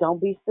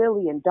 don't be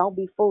silly and don't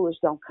be foolish.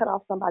 Don't cut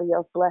off somebody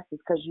else's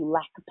blessings because you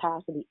lack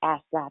capacity.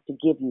 Ask God to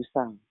give you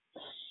some.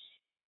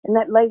 And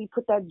that lady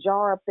put that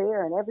jar up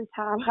there, and every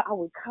time I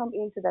would come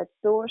into that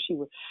store, she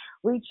would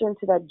reach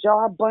into that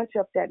jar, bunch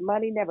up that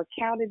money, never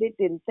counted it,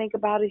 didn't think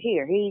about it.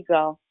 Here you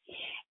go.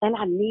 And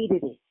I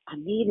needed it. I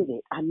needed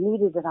it. I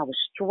was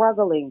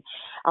struggling.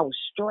 I was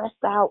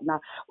stressed out, and I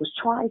was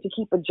trying to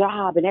keep a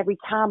job. And every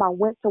time I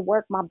went to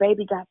work, my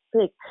baby got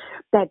sick.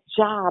 That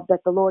job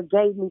that the Lord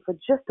gave me for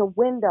just a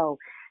window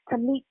to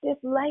meet this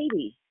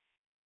lady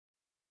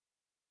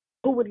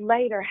who would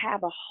later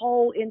have a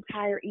whole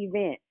entire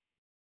event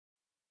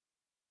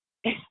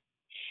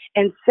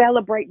and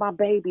celebrate my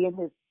baby in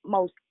his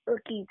most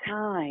icky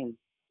time.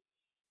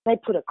 They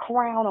put a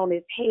crown on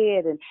his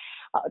head, and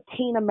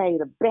Tina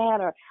made a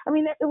banner. I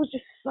mean, it was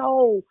just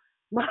so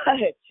much.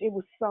 It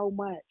was so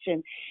much.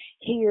 And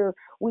here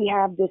we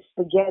have this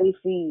spaghetti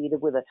feed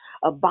with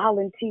a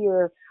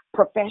volunteer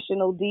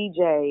professional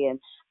DJ, and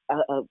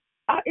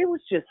it was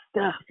just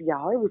stuff,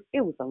 y'all.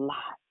 It was a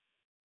lot.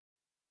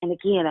 And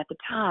again, at the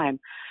time,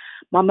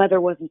 my mother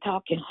wasn't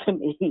talking to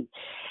me.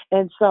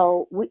 And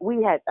so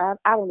we had,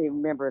 I don't even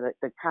remember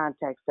the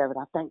context of it.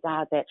 I thank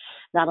God that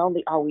not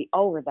only are we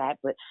over that,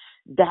 but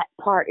that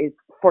part is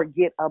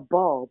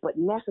forgettable, but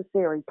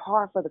necessary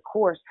par for the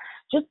course,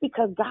 just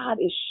because God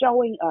is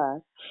showing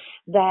us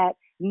that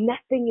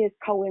nothing is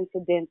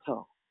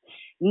coincidental.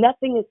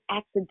 Nothing is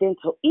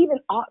accidental. Even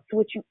oughts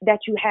that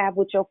you have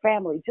with your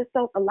family, just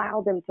don't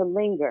allow them to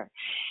linger.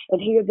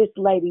 And here this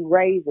lady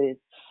raises,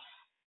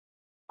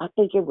 I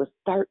think it was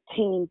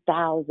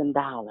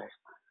 $13,000.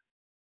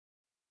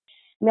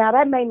 Now,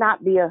 that may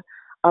not be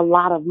a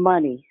lot of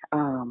money.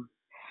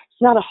 It's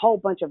not a whole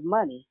bunch of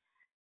money.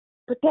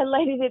 But that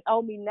lady didn't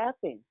owe me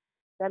nothing.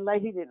 I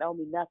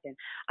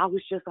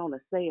was just on a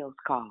sales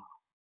call.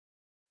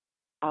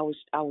 I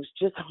was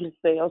just on a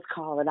sales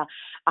call, and I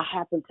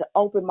happened to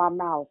open my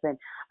mouth and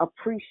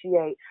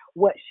appreciate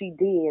what she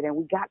did, and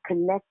we got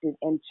connected.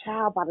 And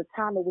child, by the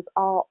time it was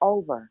all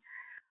over,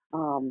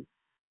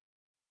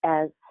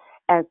 as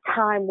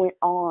time went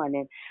on,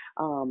 and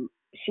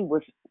she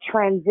was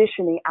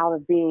transitioning out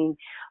of being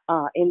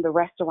in the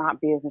restaurant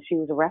business. She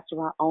was a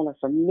restaurant owner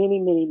for many,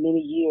 many, many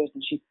years,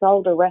 and she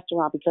sold her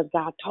restaurant because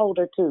God told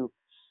her to.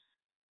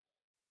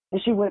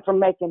 And she went from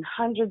making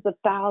hundreds of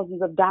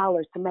thousands of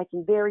dollars to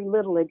making very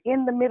little. And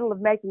in the middle of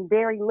making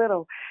very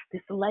little,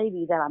 this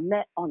lady that I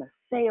met on a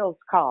sales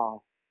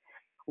call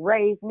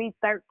raised me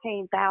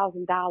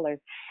 $13,000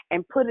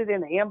 and put it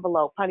in an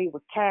envelope. Honey, it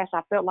was cash.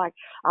 I felt like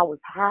I was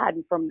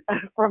hiding from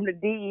from the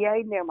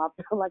DEA and them. I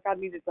felt like I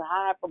needed to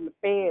hide from the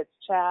feds,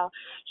 child.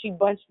 She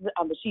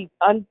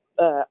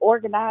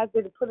organized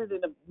it and put it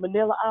in a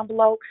manila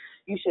envelope.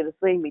 You should have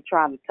seen me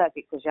trying to tuck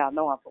it because y'all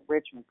know I'm from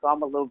Richmond, so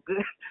I'm a little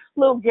good,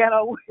 little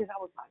ghetto with it. I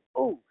was like,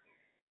 ooh,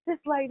 this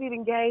lady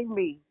done gave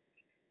me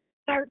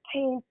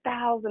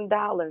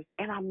 $13,000,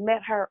 and I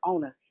met her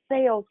on a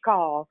sales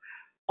call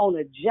on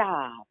a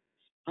job.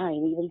 I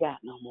ain't even got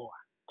no more.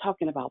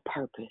 Talking about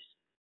purpose.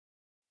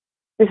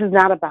 This is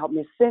not about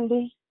Miss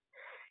Cindy.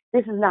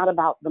 This is not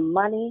about the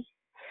money.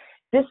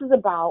 This is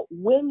about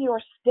when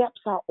your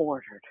steps are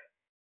ordered.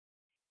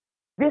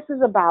 This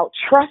is about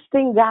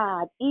trusting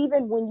God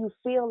even when you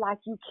feel like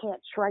you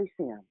can't trace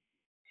him.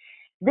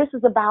 This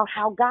is about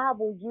how God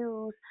will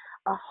use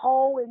a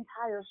whole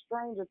entire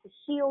stranger to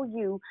heal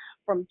you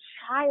from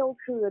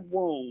childhood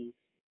wounds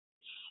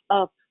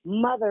of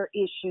mother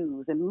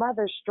issues and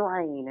mother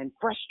strain and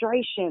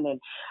frustration.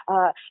 And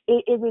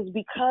it is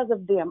because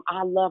of them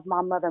I love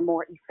my mother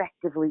more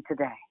effectively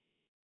today.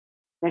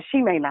 Now,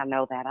 she may not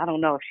know that. I don't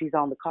know if she's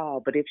on the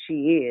call, but if she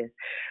is,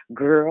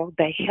 girl,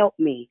 they helped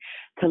me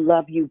to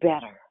love you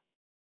better.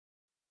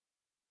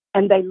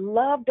 And they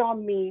loved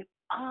on me,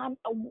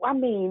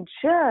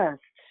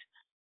 just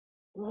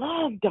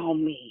loved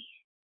on me.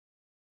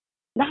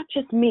 Not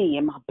just me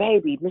and my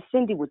baby. Miss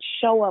Cindy would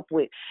show up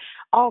with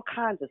all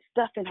kinds of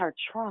stuff in her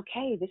trunk.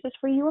 Hey, this is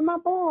for you and my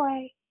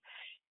boy.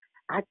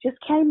 I just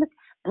came to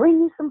bring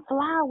you some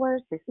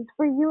flowers. This is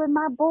for you and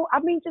my boy.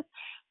 Just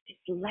this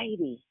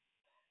lady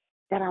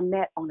that I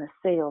met on a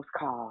sales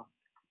call.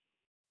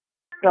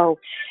 So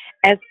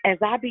as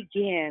I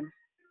begin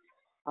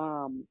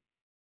to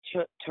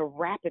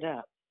wrap it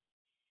up,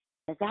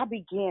 as I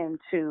begin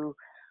to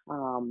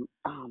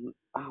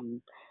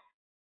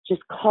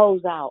just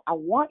close out, I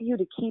want you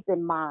to keep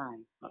in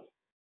mind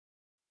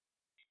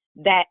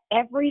that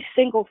every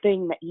single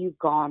thing that you've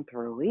gone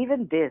through,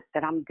 even this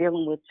that I'm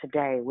dealing with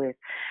today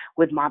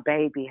with my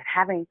baby and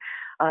having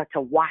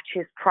to watch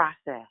his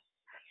process,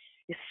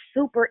 it's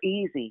super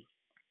easy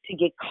to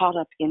get caught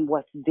up in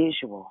what's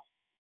visual.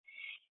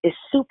 It's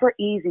super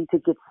easy to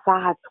get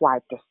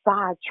sideswiped or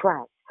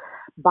sidetracked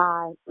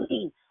by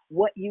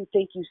what you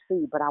think you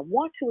see. But I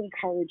want to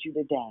encourage you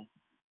today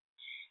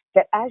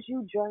that as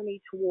you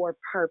journey toward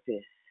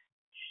purpose,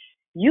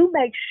 you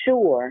make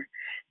sure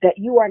that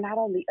you are not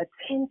only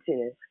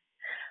attentive,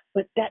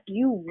 but that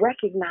you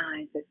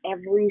recognize that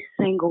every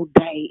single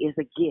day is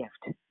a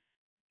gift.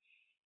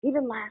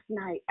 Even last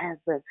night as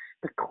the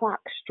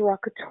clock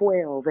struck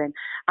 12 and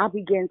I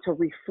began to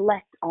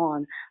reflect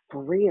on,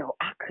 for real,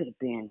 I could have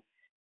been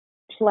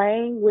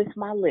playing with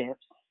my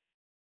lips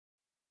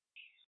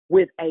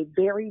with a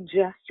very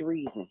just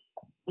reason,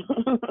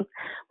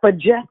 for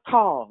just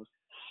cause.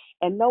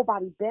 And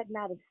nobody bet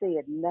not have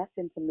said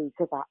nothing to me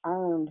because I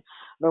earned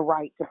the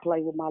right to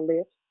play with my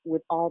lips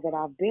with all that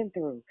I've been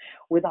through,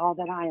 with all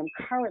that I am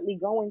currently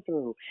going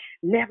through.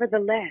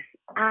 Nevertheless,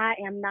 I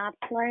am not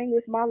playing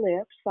with my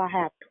lips. I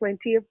have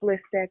plenty of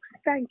Blistex.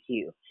 Thank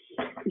you.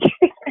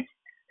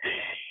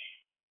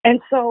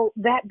 And so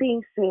that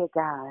being said,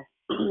 guys,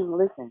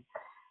 listen,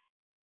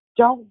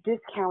 don't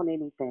discount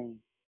anything.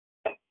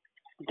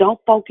 Don't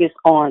focus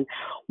on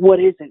what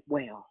isn't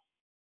well.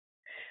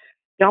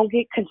 Don't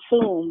get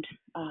consumed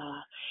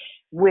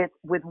with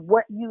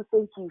what you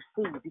think you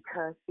see,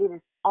 because it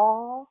is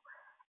all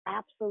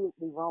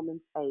absolutely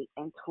Romans 8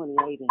 and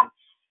 28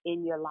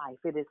 in your life.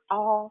 It is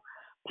all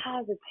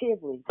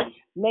positively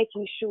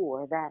making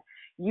sure that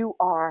you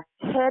are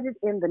headed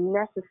in the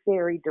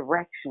necessary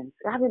directions.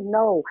 I didn't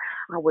know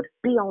I would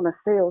be on a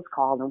sales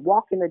call and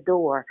walk in the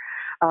door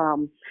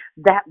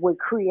that would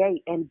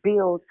create and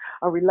build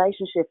a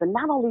relationship. And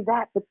not only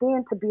that, but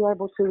then to be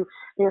able to,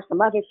 there's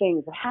some other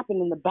things that happen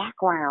in the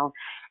background.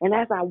 And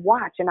as I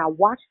watch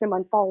them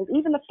unfold,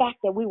 even the fact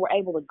that we were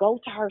able to go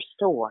to her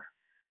store,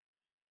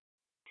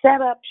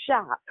 set up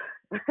shop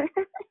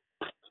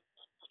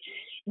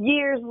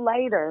years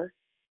later,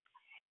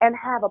 and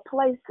have a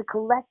place to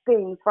collect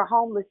things for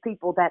homeless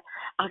people that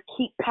I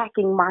keep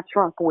packing my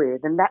trunk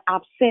with, and that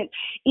I've sent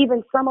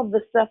even some of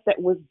the stuff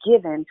that was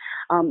given.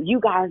 You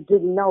guys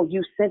didn't know.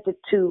 You sent it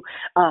to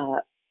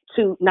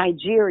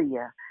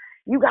Nigeria.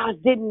 You guys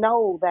didn't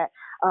know that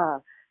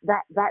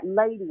that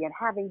lady, and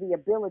having the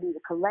ability to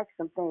collect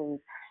some things.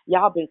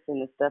 Y'all been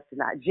sending stuff to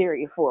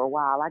Nigeria for a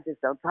while. I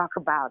just don't talk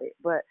about it.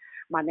 But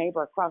my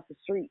neighbor across the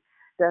street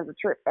does a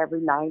trip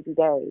every 90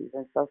 days.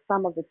 And so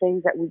some of the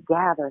things that we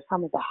gather,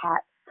 some of the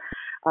hats,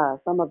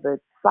 some of the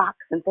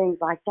socks and things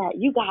like that,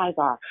 you guys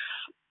are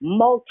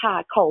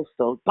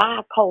multi-coastal,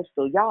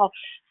 bi-coastal. Y'all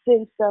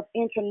send stuff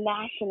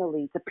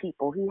internationally to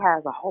people. He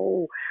has a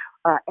whole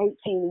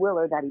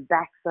 18-wheeler that he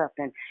backs up,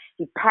 and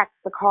he packs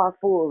the car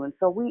full. And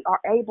so we are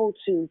able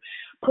to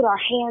put our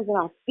hands and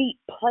our feet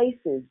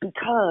places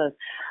because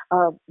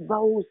of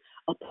those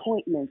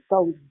appointments,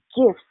 those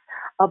gifts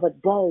of a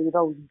day,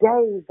 those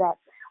days that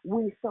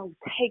we so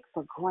take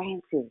for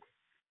granted,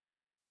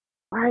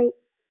 right?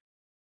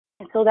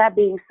 And so that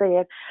being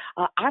said,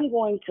 I'm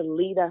going to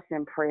lead us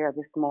in prayer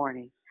this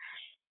morning.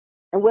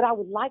 And what I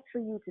would like for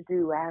you to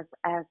do as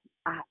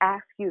I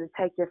ask you to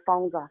take your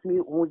phones off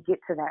mute when we get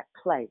to that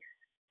place,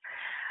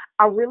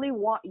 I really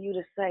want you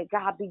to say,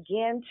 God,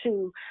 begin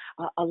to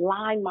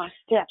align my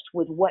steps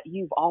with what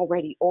you've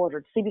already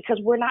ordered. See, because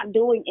we're not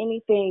doing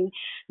anything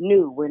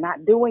new. We're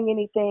not doing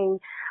anything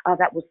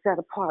that was set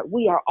apart.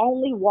 We are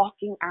only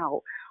walking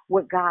out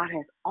what God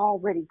has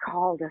already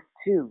called us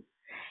to.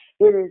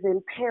 It is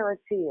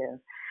imperative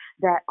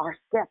that our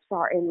steps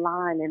are in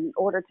line. And in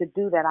order to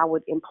do that, I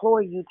would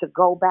implore you to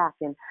go back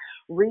and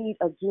read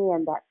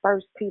again that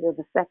 1 Peter,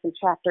 the 2nd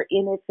chapter,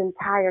 in its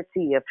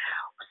entirety, of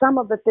some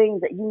of the things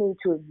that you need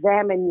to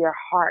examine your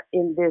heart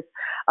in this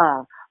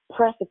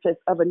precipice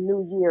of a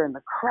new year and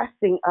the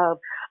cresting of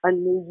a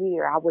new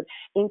year. I would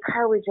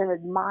encourage and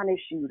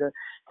admonish you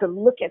to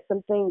look at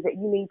some things that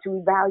you need to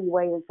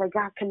evaluate and say,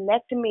 God,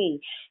 connect me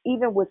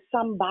even with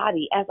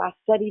somebody as I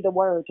study the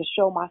word to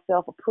show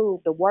myself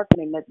approved, the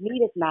workman that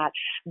needeth not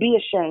be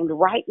ashamed,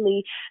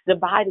 rightly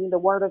dividing the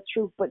word of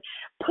truth. But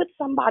put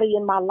somebody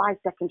in my life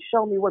that can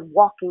show me what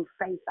walking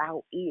faith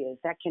out is,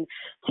 that can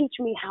teach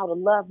me how to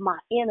love my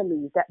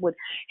enemies, that would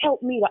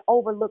help me to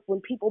overlook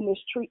when people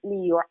mistreat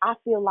me or I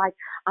feel like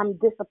I'm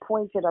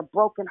disappointed or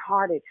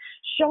brokenhearted.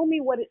 Show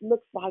me what it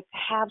looks like to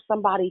have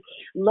somebody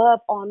love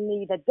on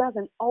me that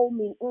doesn't owe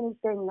me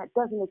anything, that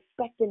doesn't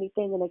expect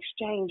anything in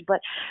exchange, but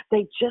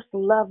they just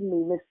love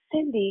me. Miss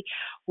Cindy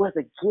was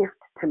a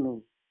gift to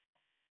me.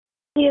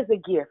 Is a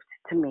gift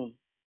to me.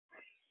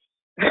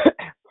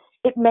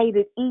 It made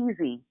it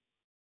easy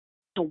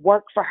to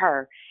work for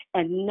her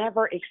and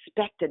never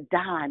expect a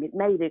dime. It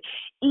made it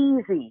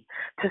easy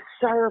to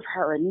serve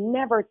her and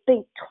never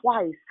think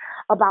twice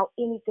about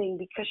anything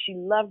because she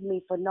loved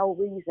me for no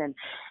reason.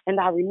 And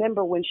I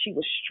remember when she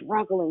was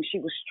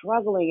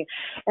struggling.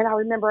 And I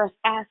remember us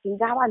asking,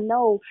 God, I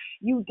know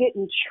you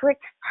didn't trick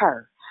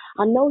her.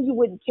 I know you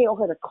wouldn't tell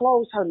her to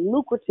close her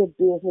lucrative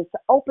business, to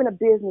open a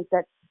business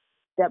that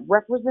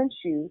represents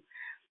you,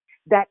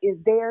 that is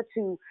there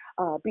to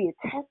be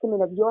a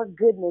testament of your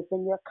goodness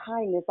and your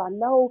kindness. I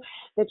know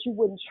that you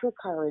wouldn't trick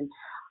her. And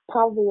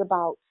probably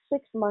about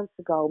 6 months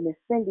ago, Miss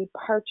Cindy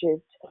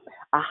purchased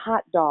a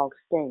hot dog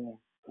stand.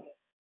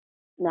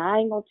 Now, I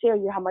ain't going to tell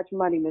you how much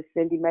money Miss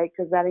Cindy made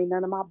because that ain't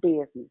none of my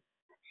business.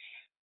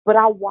 But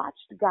I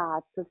watched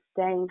God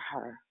sustain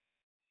her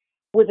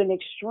with an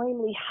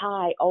extremely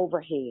high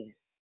overhead.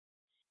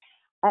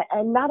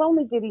 And not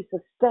only did he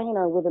sustain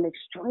her with an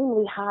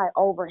extremely high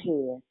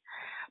overhead,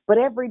 but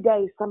every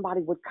day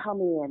somebody would come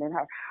in and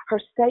her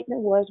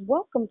statement was,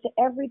 welcome to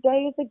Every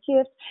Day is a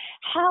Gift.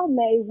 How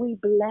may we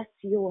bless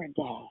your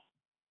day?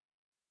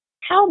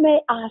 How may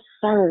I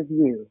serve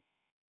you?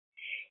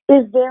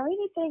 Is there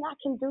anything I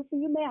can do for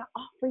you? May I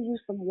offer you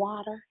some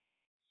water?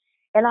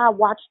 And I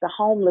watched the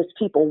homeless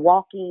people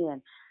walk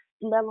in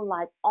smelling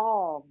like,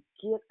 oh,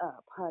 get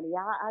up, honey.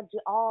 I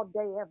all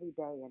day, every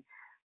day. And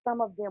some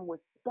of them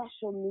with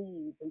special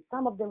needs and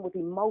some of them with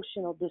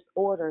emotional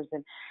disorders.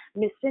 And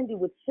Miss Cindy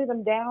would sit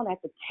them down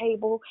at the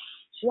table.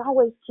 She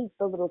always keeps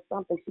a little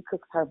something. She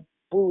cooks her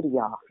booty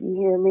off. You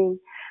hear me?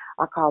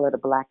 I call it a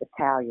black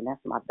Italian.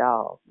 That's my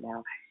dog.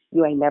 Now,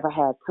 you ain't never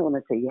had tuna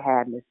till you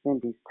had Miss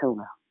Cindy's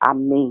tuna. I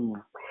mean,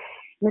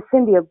 Miss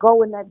Cindy will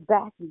go in that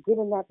back and get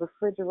in that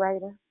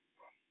refrigerator,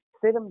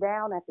 sit them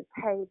down at the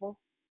table,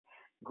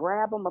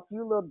 grab them a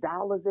few little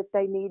dollars if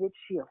they need it.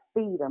 She'll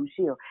feed them.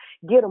 She'll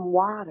get them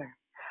water.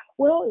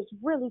 Well, it's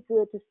really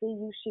good to see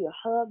you. She'll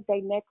hug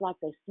their neck like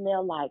they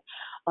smell like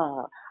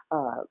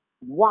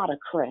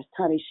watercress,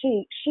 honey.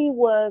 She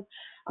was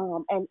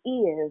and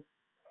is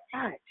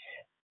such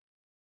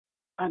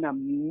an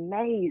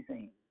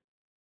amazing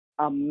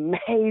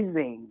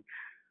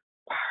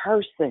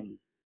person,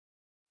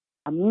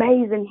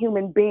 amazing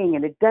human being.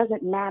 And it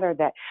doesn't matter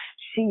that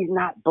she's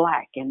not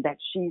black and that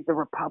she's a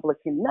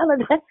Republican. None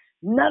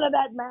of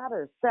that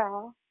matters,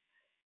 Sarah.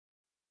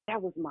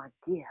 That was my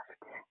gift.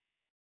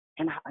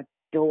 And I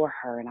adore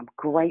her and I'm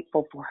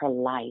grateful for her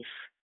life.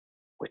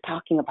 We're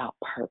talking about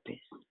purpose.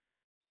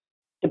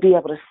 To be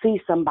able to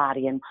see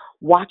somebody and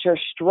watch her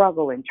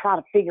struggle and try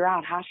to figure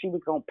out how she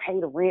was going to pay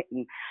the rent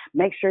and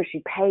make sure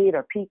she paid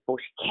her people.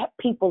 She kept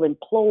people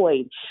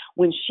employed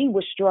when she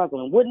was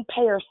struggling, wouldn't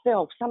pay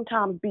herself,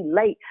 sometimes be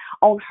late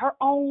on her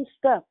own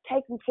stuff,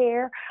 taking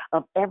care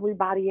of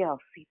everybody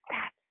else. See,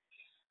 that's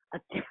a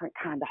different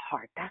kind of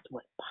heart. That's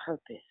what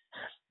purpose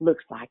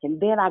looks like. And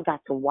then I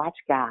got to watch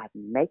God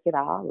make it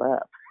all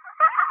up.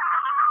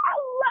 I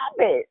love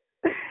it.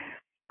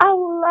 I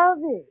love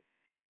it.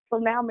 So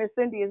now Miss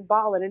Cindy is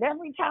balling, and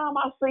every time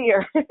I see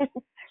her,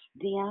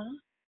 Deanna,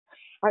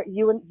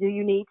 do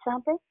you need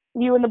something?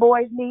 You and the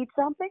boys need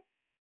something?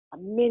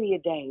 Many a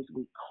days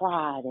we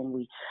cried and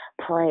we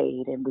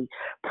prayed and we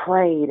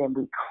prayed and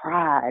we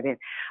cried and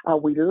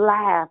we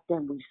laughed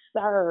and we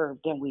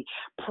served and we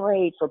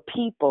prayed for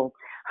people.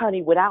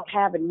 Honey, without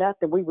having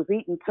nothing, we was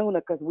eating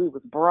tuna because we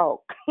was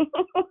broke.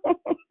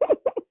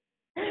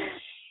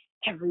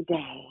 Every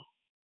day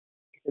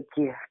is a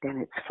gift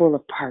and it's full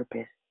of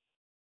purpose.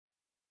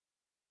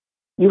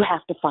 You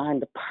have to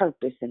find the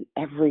purpose in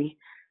every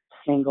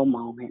single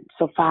moment.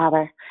 So,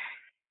 Father,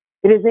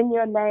 it is in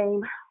your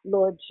name,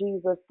 Lord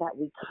Jesus, that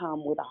we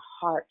come with our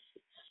hearts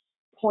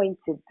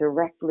pointed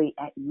directly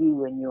at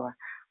you and your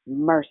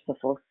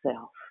merciful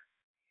self.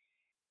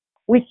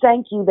 We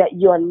thank you that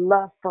your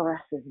love for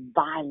us is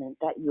violent,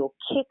 that you'll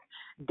kick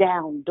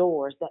down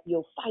doors, that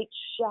you'll fight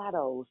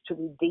shadows to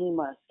redeem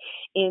us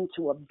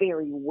into a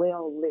very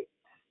well-lit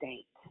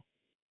state.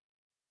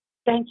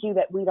 Thank you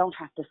that we don't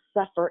have to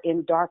suffer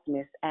in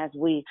darkness as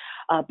we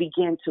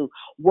begin to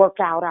work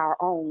out our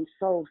own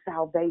soul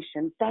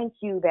salvation. Thank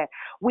you that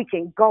we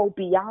can go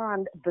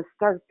beyond the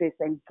surface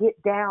and get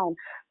down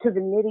to the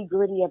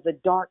nitty-gritty of the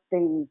dark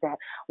things that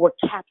were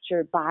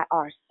captured by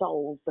our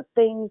souls, the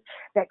things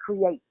that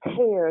create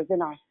tears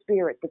in our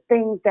spirit, the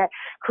things that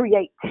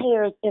create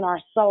tears in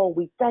our soul.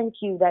 We thank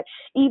you that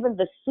even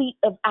the seat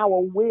of our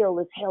will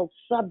is held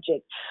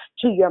subject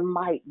to your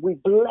might. We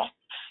bless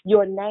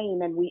your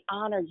name and we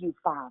honor you,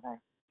 Father.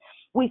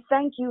 We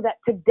thank you that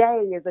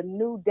today is a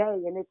new day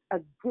and it's a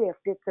gift.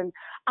 It's an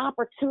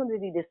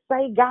opportunity to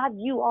say, God,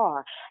 you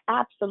are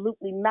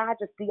absolutely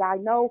majesty. I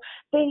know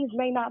things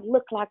may not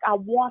look like I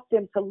want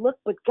them to look,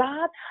 but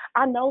God,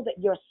 I know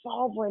that your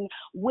sovereign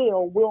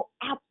will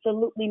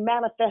absolutely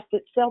manifest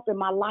itself in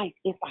my life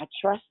if I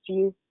trust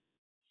you.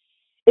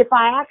 If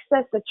I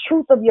access the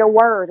truth of your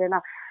word and I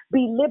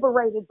be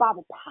liberated by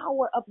the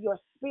power of your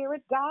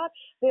spirit, God,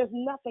 there's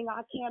nothing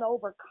I can't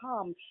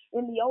overcome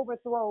in the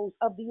overthrows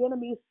of the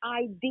enemy's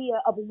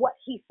idea of what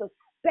he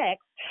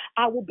suspects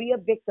I will be a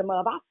victim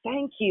of. I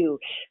thank you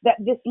that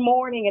this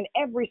morning and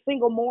every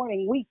single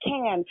morning we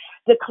can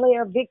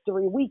declare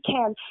victory. We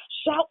can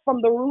shout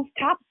from the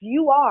rooftops,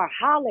 you are,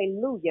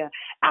 hallelujah,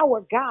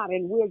 our God,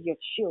 and we're your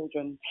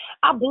children.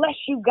 I bless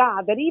you,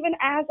 God, that even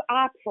as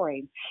I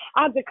pray,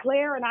 I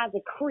declare and I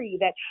decree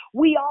that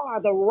we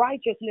are the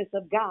righteousness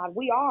of God.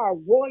 We are a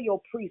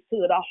royal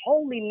priesthood, a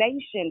holy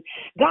nation.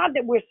 God,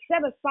 that we're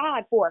set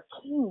aside for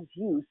a king's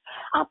use.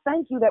 I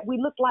thank you that we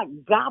look like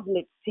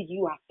goblets to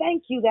you. I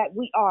thank you that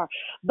we are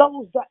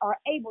those that are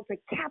able to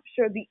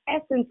capture the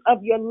essence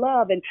of your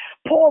love and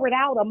pour it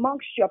out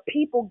amongst your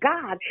people.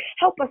 God,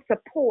 help us to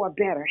pour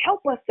better.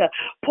 Help us to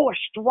pour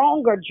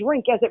stronger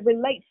drink as it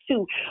relates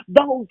to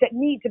those that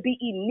need to be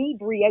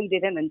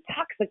inebriated and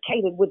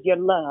intoxicated with your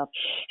love.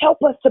 Help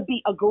us to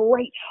be a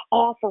great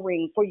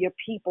offering for your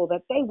people,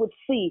 that they would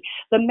see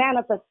the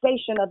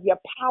manifestation of your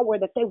power,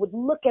 that they would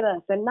look at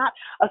us and not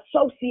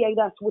associate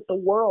us with the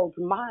world's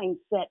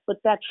mindset, but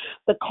that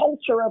the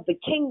culture of the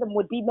kingdom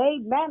would be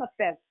made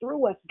manifest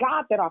through us.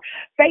 God, that our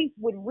faith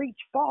would reach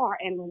far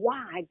and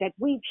wide, that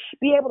we'd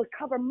be able to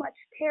cover much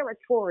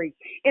territory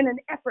in an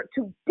effort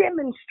to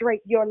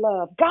demonstrate your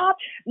love. God,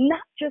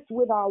 not just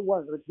with our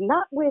words,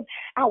 not with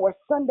our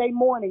Sunday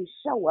morning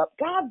show up,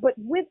 God, but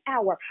with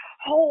our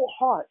whole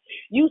heart.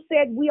 You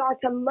said we are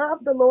to love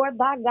the Lord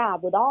thy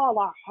God with all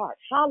our heart.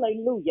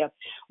 Hallelujah.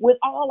 With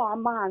all our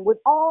mind, with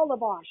all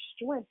of our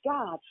strength,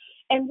 God.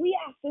 And we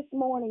ask this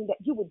morning that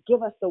you would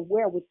give us the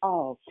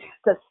wherewithal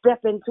to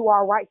step into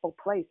our rightful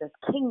place as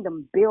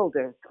kingdom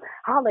builders.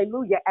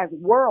 Hallelujah. As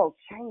world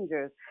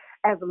changers,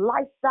 as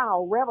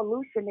lifestyle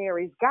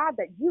revolutionaries. God,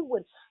 that you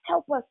would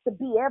help us to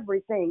be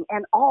everything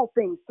and all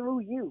things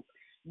through you.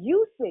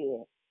 You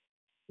said,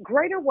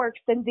 greater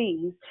works than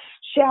these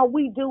shall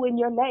we do in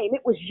your name.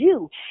 It was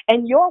you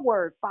and your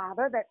word,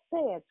 Father, that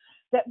said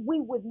that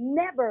we would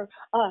never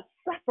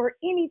suffer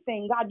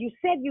anything. God, you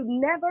said you'd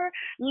never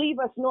leave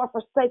us nor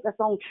forsake us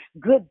on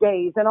good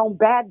days, and on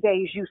bad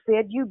days you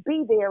said you'd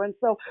be there. And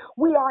so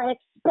we are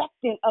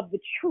expectant of the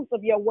truth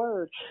of your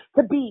word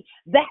to be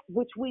that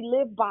which we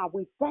live by.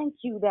 We thank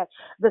you that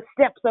the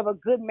steps of a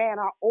good man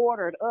are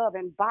ordered of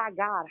and by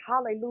God.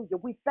 Hallelujah.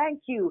 We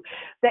thank you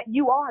that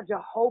you are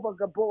Jehovah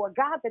Gabor.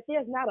 God, that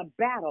there's not a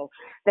battle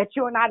that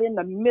you're not in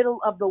the middle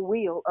of the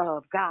wheel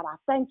of. God, I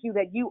thank you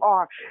that you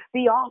are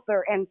the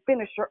author and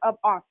finisher of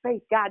our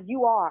faith. God,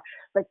 you are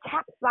the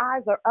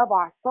capsizer of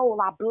our soul.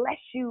 I bless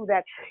you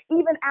that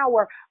even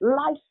our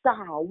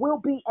lifestyle will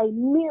be a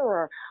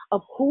mirror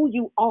of who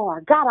you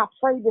are. God, I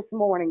pray this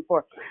morning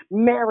for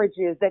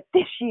marriages, that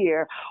this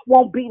year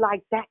won't be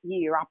like that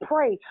year. I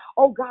pray,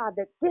 oh God,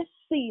 that this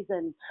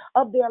season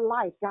of their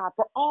life, God,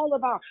 for all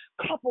of our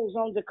couples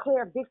on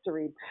Declare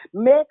Victory,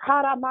 I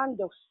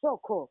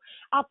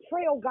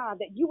pray, oh God,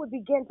 that you would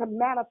begin to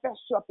manifest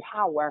your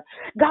power.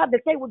 God,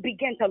 that they would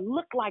begin to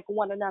look like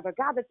one another.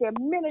 God, that their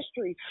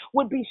ministry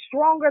would be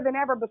stronger than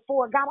ever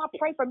before. God, I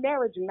pray for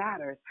Marriage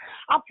Matters.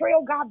 I pray,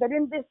 oh God, that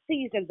in this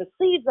season, the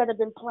seeds that have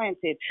been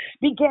planted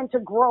begin to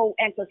grow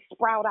and to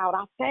sprout out.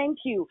 I thank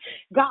you,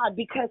 God,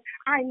 because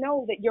I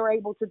know that you're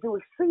able to do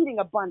exceeding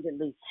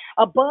abundantly,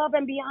 above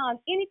and beyond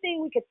anything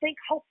we could think,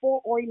 hope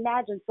for, or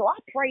imagine. So I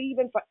pray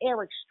even for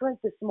Eric's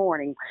strength this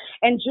morning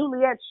and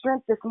Juliet's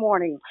strength this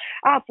morning,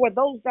 for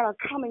those that are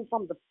coming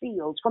from the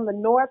fields, from the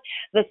north,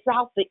 the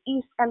south, the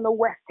east, and the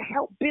west, to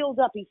help build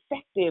up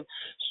effective,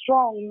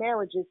 strong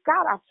marriages.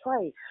 God, I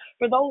pray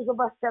for those of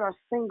us that are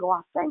single.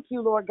 I thank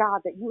you, Lord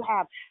God, that you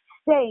have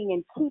staying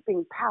and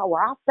keeping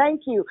power. I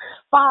thank you,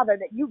 Father,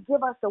 that you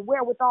give us the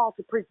wherewithal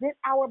to present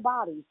our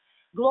bodies.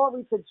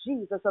 Glory to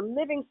Jesus, a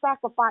living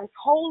sacrifice,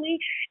 holy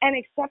and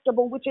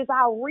acceptable, which is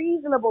our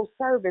reasonable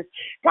service.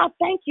 God,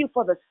 thank you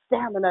for the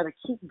stamina to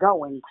keep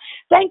going.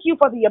 Thank you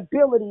for the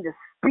ability to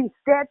be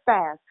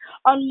steadfast,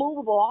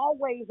 unmovable,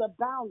 always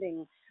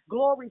abounding.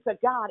 Glory to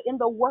God in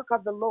the work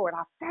of the Lord.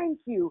 I thank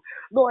you,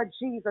 Lord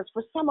Jesus,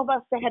 for some of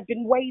us that have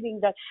been waiting,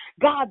 that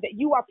God, that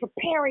you are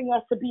preparing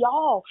us to be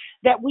all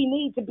that we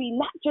need to be,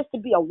 not just to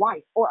be a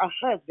wife or a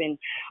husband,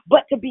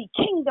 but to be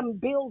kingdom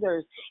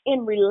builders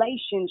in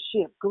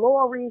relationship.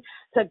 Glory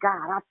to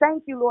God. I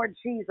thank you, Lord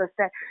Jesus,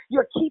 that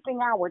you're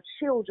keeping our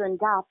children,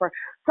 God, for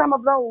some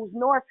of those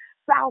north,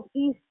 south,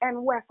 east,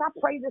 and west. I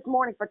pray this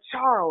morning for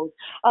Charles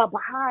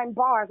behind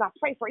bars. I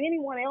pray for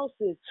anyone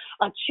else's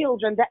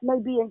children that may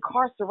be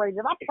incarcerated.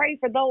 I pray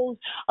for those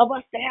of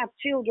us that have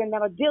children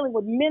that are dealing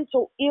with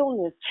mental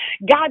illness.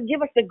 God,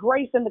 give us the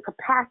grace and the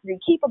capacity.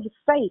 Keep them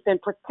safe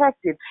and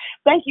protected.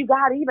 Thank you,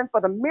 God, even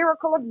for the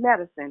miracle of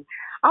medicine.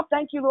 I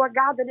thank you, Lord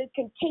God, that it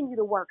continue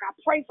to work. I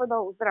pray for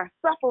those that are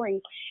suffering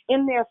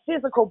in their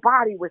physical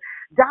body with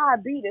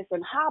diabetes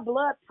and high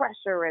blood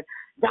pressure and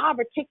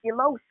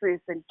diverticulosis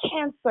and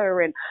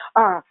cancer and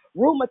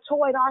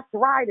rheumatoid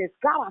arthritis.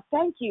 God, I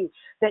thank you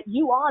that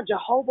you are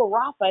Jehovah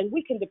Rapha and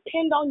we can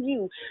depend on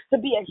you to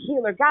be a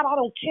healer. God, I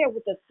don't care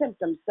what the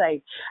symptoms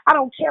say. I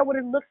don't care what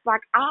it looks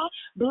like. I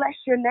bless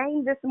your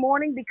name this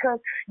morning because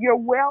you're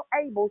well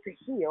able to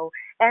heal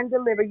and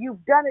deliver.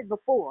 You've done it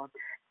before.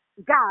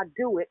 God,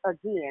 do it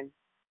again.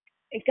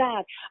 And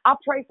God, I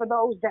pray for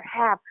those that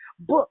have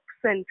books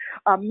and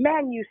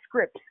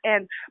manuscripts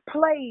and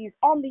plays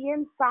on the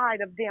inside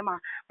of them. I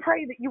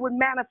pray that you would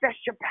manifest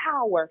your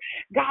power.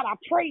 God, I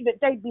pray that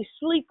they be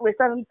sleepless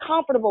and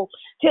uncomfortable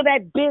till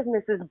that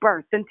business is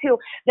birthed, until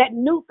that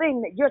new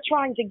thing that you're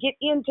trying to get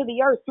into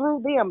the earth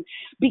through them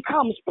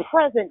becomes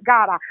present.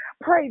 God, I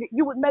pray that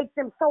you would make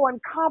them so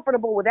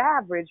uncomfortable with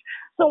average,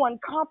 so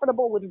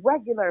uncomfortable with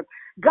regular.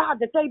 God,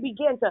 that they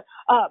begin to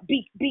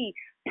be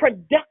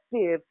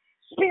productive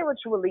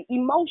spiritually,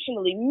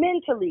 emotionally,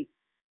 mentally,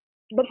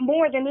 but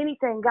more than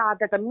anything, God,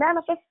 that the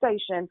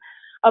manifestation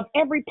of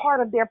every part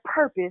of their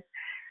purpose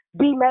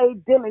be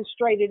made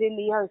demonstrated in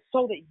the earth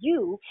so that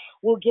you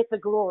will get the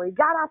glory.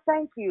 God, I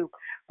thank you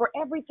for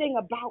everything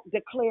about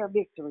Declare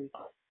Victory.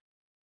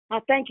 I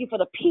thank you for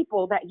the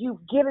people that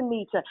you've given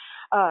me to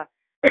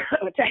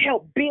to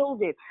help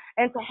build it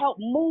and to help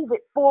move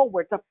it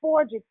forward, to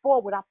forge it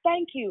forward. I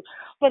thank you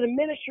for the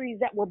ministries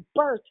that were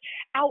birthed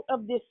out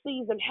of this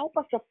season. Help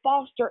us to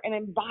foster an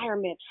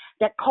environment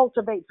that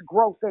cultivates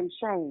growth and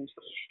change.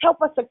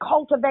 Help us to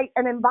cultivate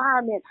an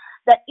environment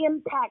that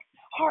impacts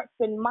hearts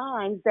and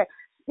minds, that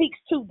speaks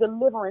to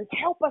deliverance.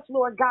 Help us,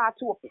 Lord God,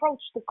 to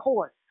approach the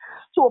court,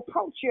 to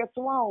approach your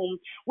throne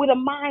with a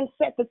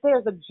mindset that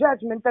there's a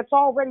judgment that's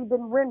already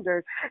been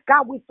rendered.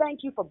 God, we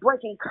thank you for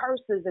breaking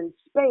curses and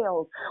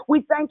spells.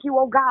 We thank you,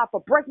 oh God,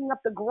 for breaking up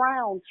the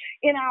ground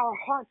in our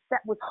hearts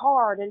that was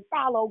hard and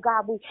fallow.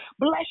 God, we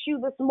bless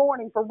you this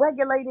morning for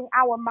regulating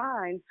our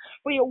minds.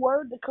 For your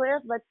word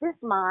declares, let this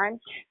mind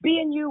be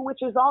in you,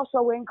 which is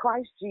also in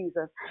Christ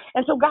Jesus.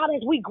 And so, God,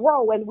 as we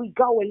grow and we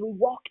go and we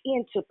walk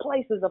into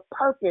places of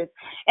purpose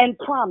and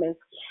promise,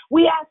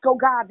 we ask, oh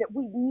God, that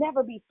we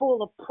never be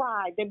full of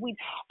pride, that we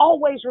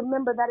always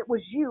remember that it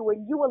was you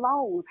and you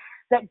alone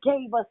that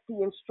gave us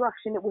the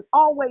instruction. It was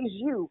always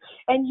you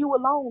and you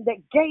alone that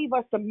gave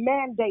us the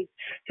mandate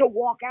to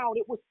walk out.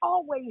 It was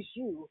always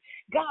you,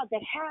 God,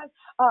 that has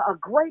a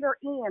greater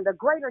end, a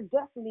greater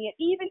destiny, and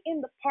even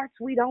in the parts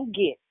we don't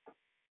get.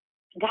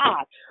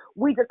 God,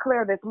 we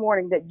declare this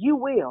morning that you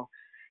will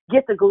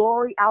get the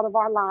glory out of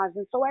our lives.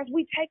 And so as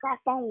we take our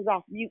phones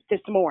off mute this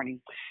morning,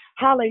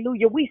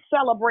 hallelujah, we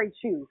celebrate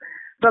you,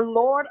 the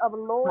Lord of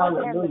Lords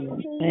and the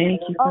King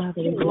of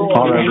Kings.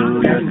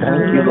 Hallelujah.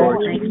 Thank you,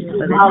 Lord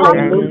Jesus.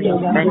 Hallelujah.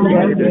 Thank you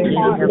for the beginning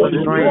of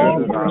a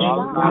friend. Thank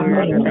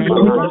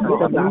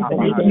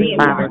you,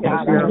 Father,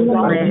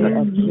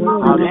 that you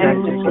are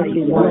blessed.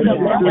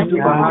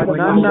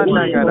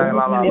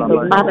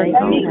 Father,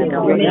 thank you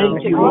that we know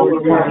all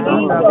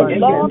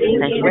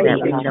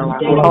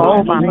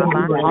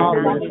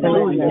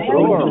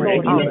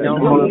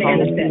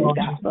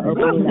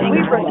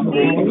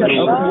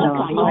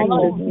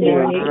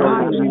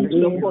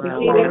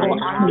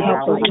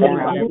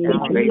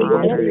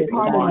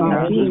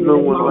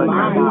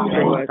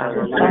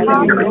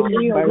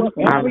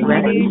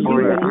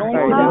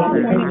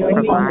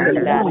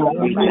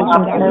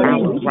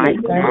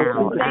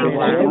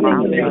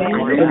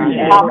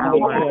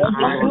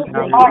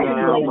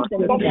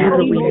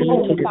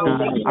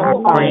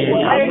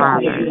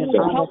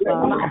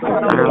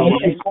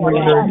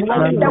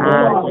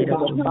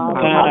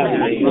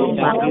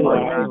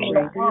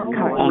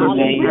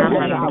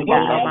about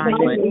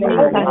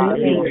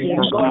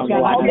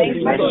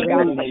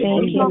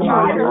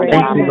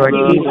Thank you, Lord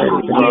Jesus,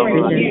 for the decisions that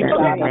we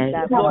make,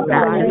 not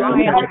just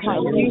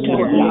because it's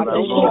easy,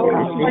 but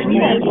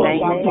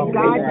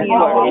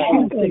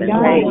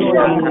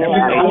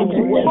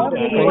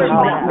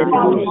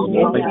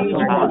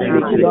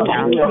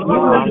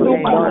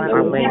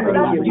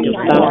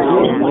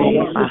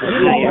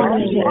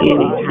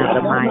have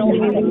the mind to do something, and we have a mind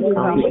to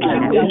follow the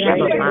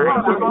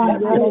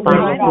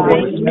Holy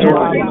Spirit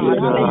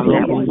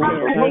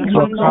that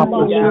we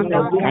accomplish your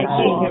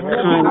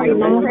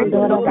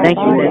Thank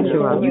you that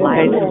you are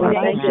light to our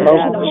path,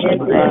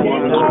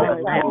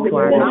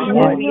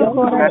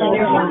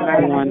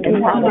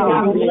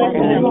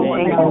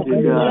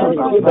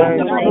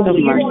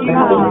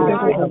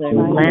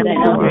 lamp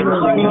to our may not be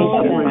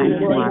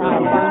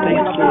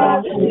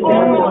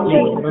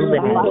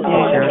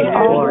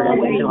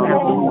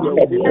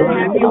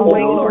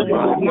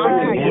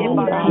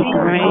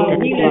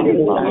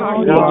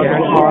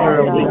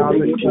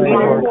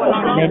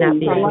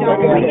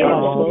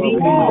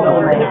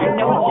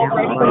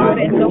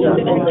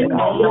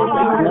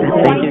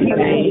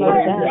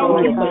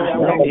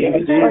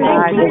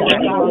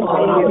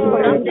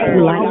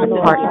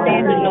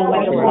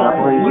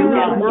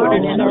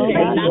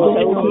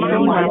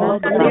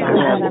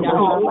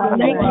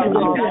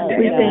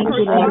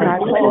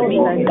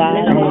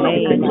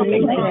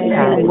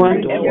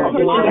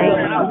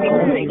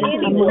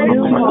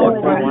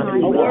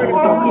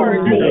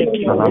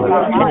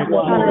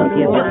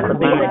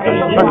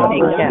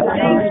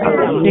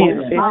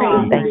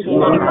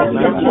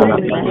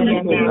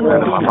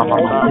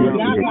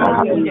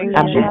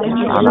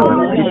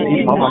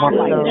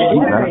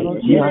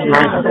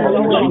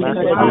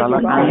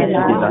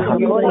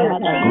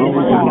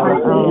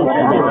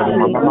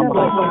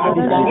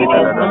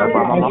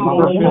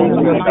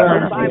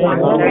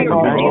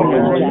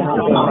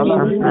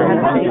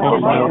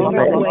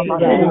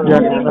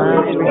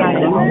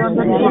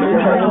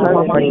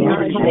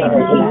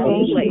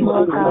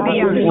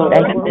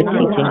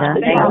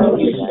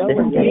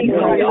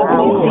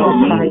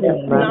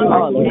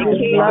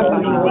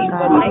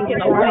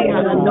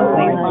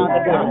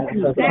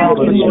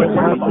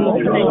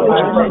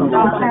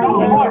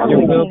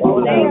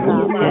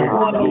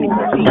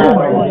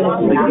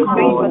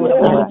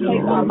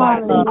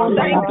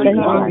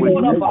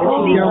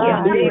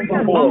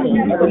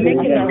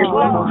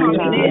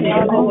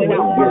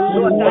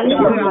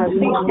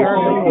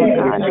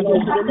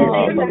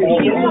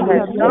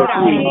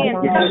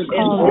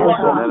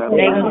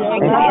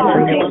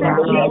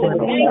able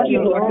to reach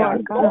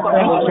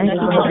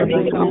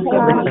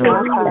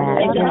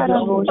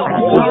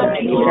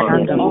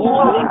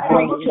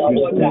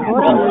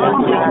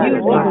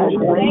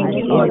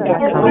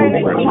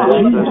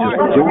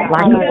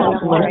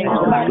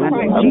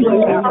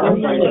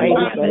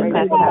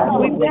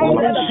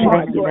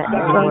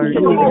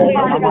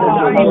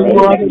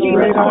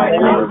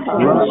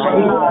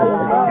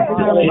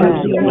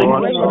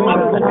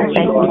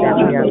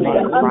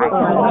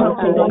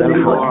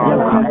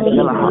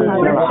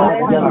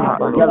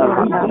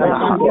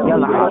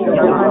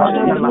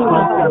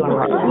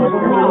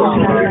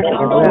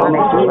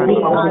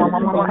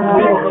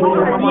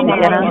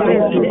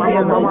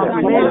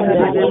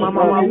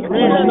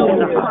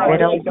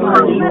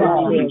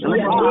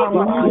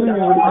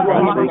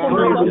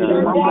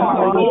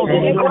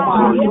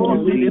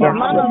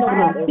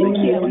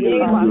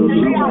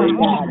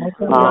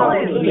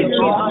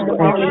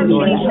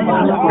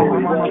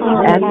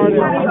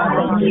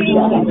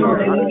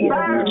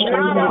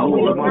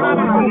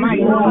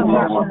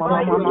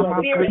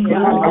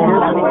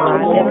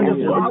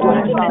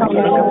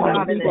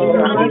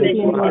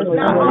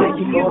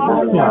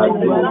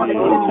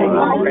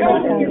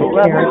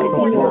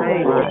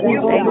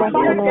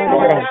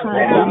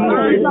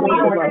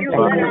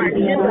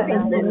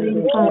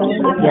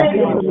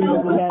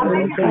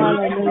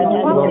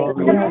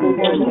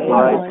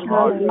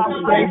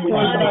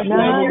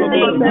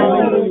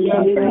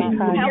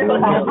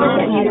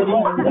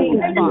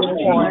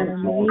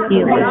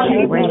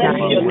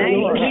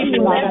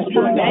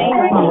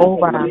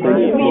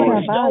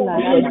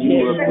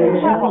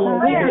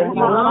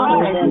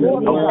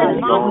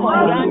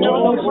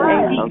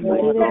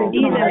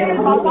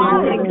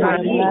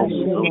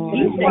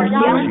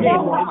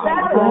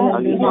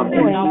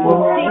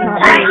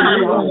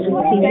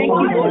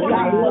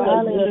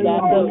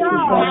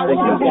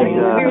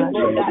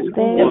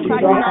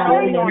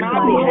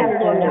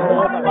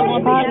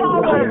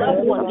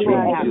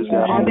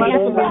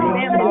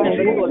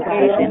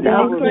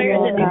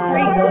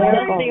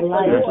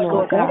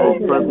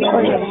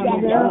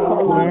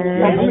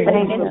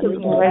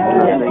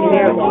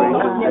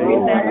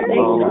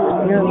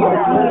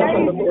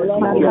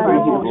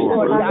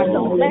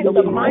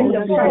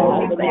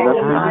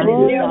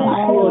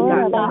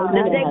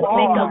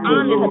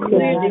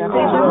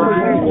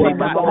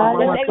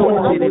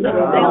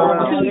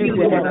all the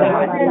will,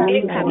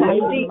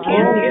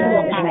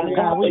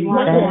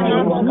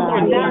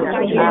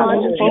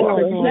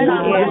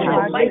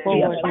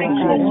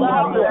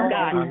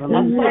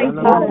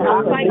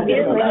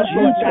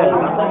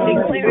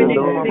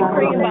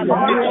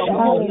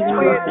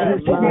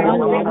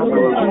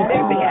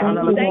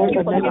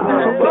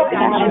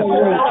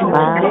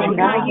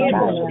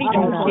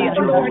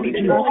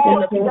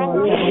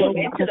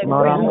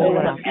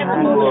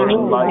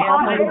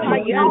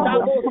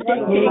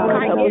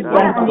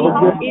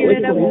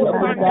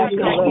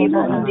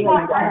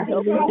 Lord God.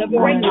 To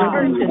break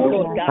curses,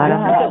 Lord God,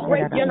 to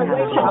break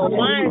generational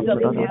lines of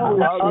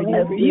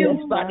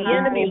abuse by the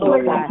enemy,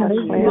 Lord God. To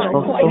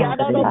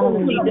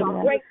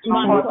break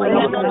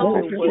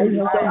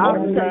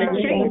the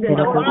chains and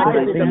the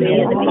bondages of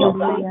the enemy, Lord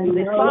God.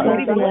 Father,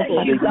 we bless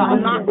you, God.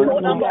 Not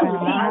Lord God.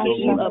 You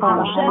set us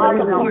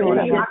apart in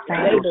this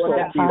day, Lord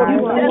God. You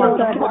set us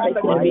apart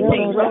for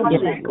everything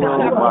righteous. We are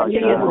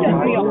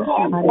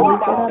called,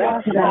 Lord God.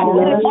 God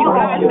bless you,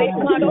 God. Make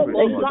my Lord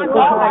God.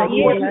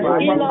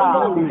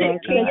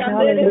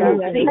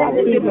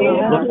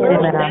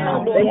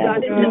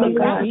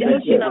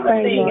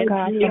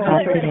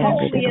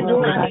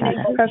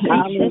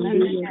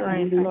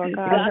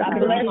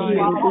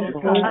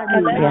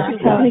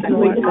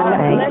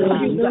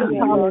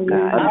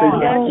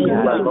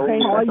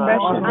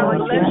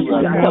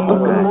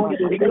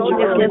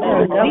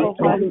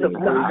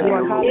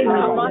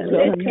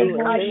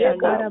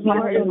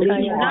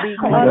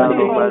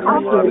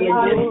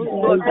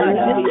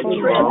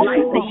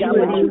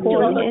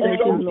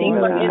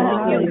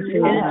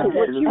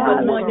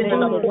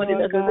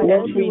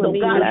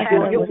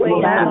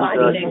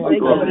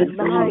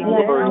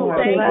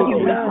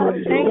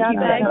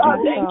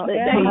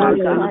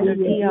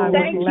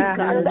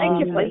 Thank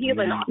you for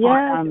healing our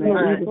hearts.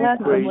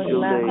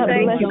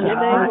 Thank you, God. Thank you, we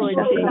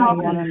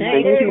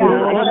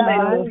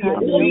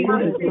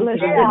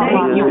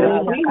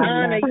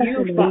honor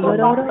you, Father.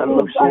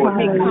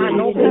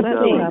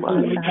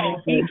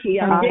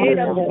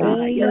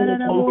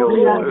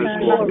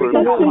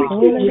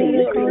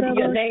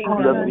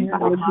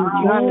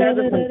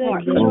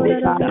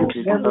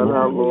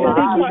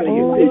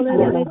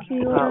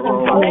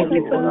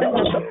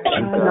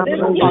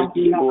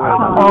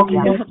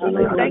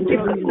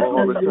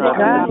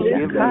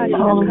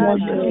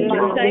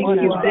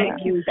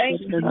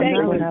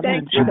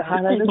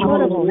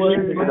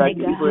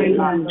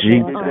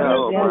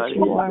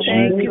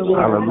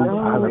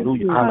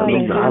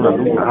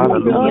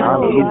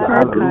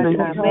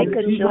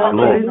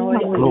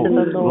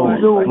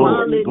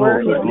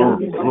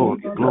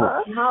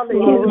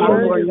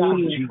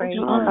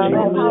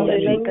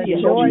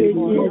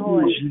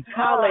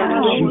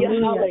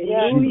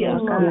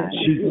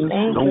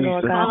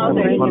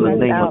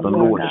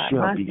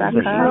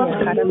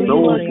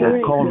 Those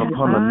that call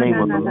upon the name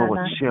of the Lord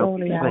shall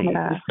be saved.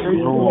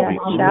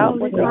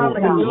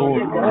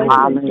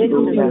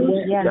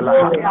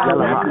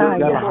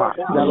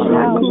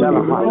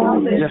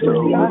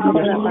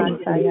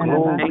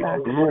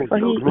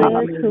 Glory,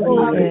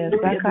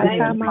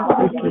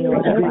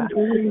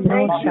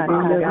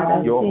 glory,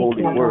 glory, your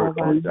holy word,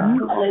 Lord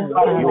God.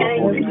 Your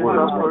holy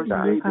word, Lord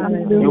God.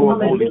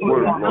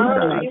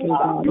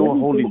 Your holy word, Lord God. Your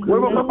holy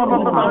word.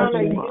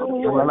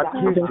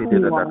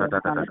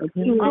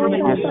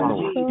 Yes,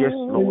 Lord. Yes,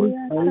 Lord.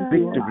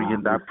 Victory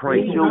in thy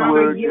praise. Your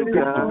word,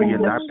 victory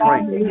in thy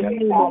praise.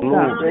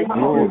 Glory,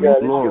 glory,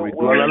 glory. Glory,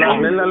 glory,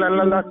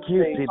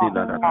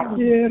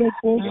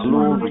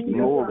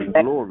 glory,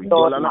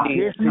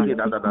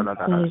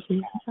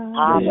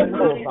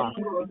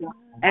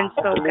 And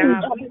so,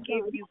 God, we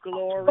give you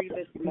glory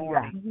this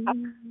morning.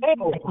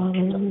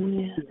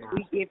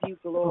 We give you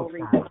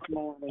glory this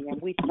morning,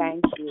 and we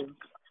thank you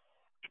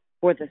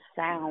for the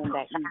sound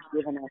that you've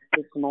given us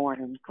this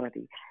morning, for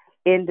the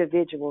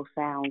individual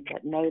sounds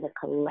that made a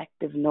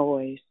collective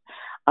noise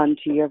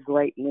unto your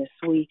greatness.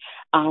 We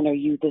honor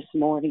you this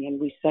morning, and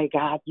we say,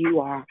 God, you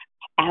are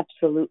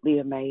absolutely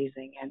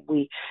amazing, and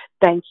we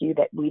thank you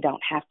that we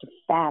don't have to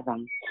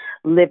fathom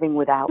living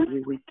without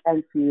you. We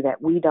thank you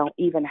that we don't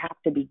even have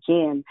to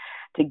begin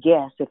to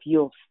guess if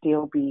you'll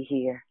still be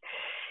here.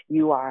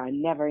 You are a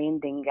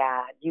never-ending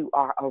God. You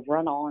are a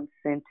run-on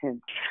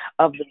sentence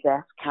of the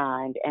best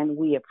kind, and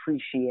we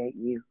appreciate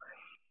you.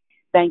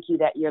 Thank you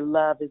that your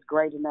love is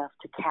great enough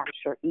to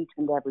capture each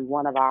and every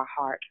one of our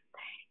hearts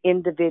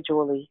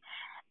individually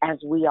as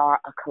we are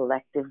a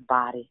collective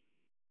body.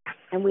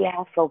 And we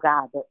ask, oh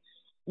God, that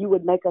you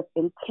would make us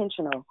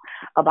intentional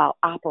about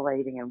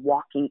operating and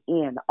walking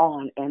in,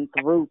 on, and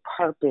through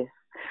purpose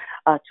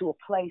to a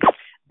place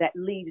that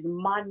leaves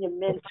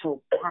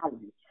monumental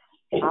talent.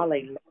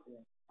 Hallelujah.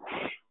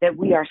 That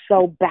we are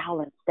so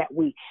balanced that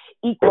we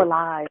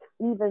equalize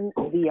even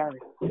the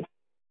earth.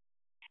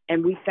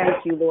 And we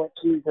thank you, Lord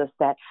Jesus,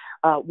 that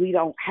we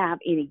don't have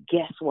any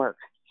guesswork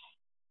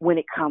when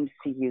it comes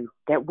to you,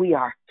 that we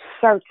are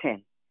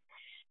certain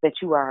that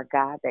you are a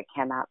God that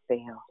cannot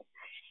fail.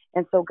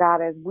 And so,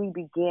 God, as we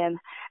begin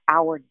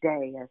our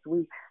day, as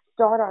we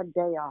start our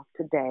day off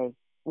today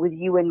with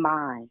you in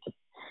mind,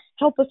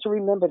 Help us to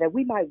remember that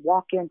we might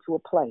walk into a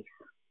place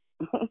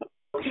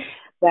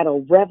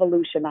that'll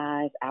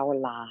revolutionize our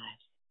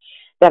lives,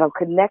 that'll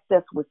connect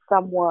us with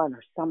someone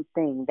or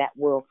something that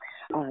will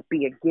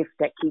be a gift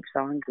that keeps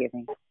on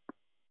giving.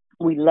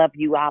 We love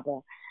you,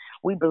 Abba.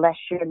 We bless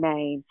your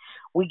name.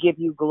 We give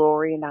you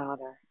glory and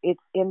honor. It's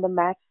in the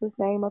matchless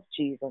name of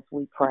Jesus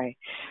we pray.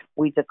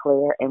 We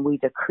declare and we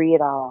decree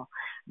it all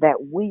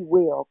that we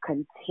will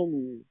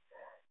continue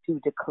to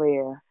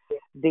declare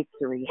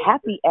victory.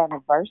 Happy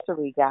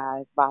anniversary,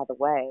 guys, by the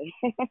way.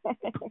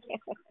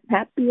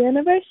 Happy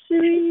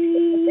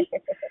anniversary.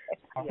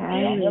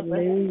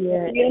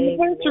 Hallelujah.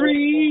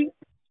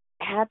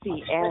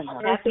 Happy anniversary. Happy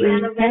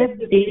anniversary. Happy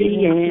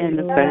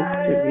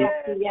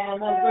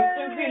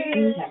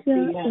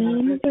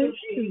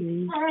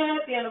anniversary.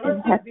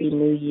 And Happy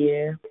New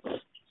Year.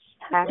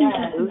 Happy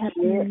New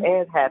Year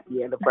and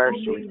happy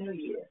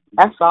anniversary.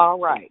 That's all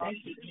right.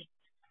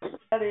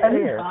 That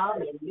is.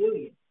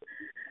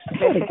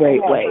 What a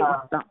great way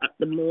to start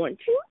the morning.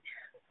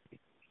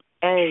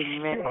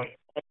 Amen.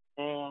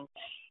 Amen.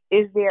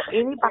 Is there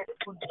anybody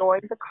who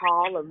joined the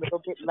call a little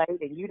bit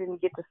late and you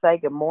didn't get to say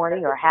good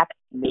morning or happy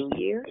New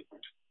Year?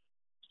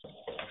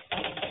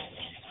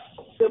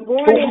 Good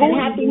morning and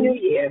happy New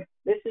Year.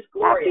 This is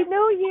Gloria. Happy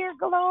New Year,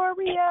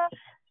 Gloria.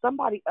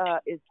 Somebody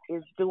is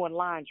doing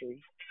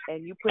laundry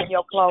and you putting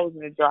your clothes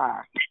in the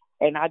dryer.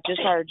 And I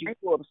just heard you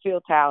pull the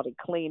field towel and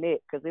clean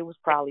it because it was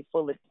probably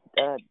full of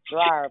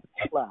dryer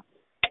fluff.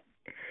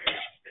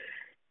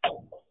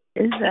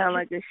 It sounds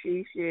like a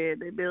she shed.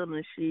 They're building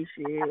a she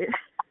shed.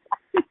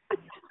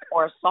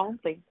 Or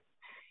something.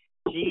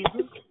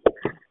 Jesus.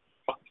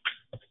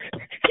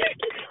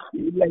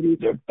 You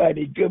ladies are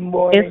funny. Good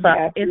morning.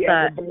 Happy New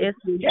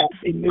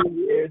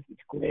Year's.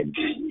 It's Gwen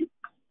Dee.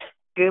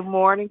 Good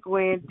morning,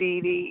 Gwen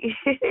Dee.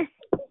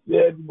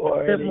 Good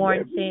morning. Good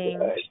morning.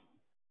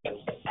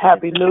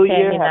 Happy New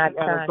Year. Happy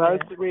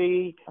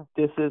anniversary.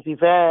 This is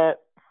Yvette.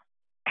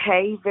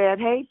 Hey, Yvette.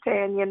 Hey,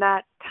 Tanya.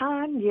 Not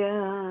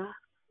Tanya.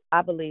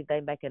 I believe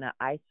they're making an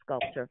ice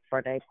sculpture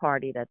for their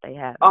party that they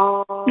have.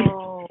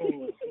 Oh,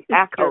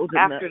 after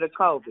the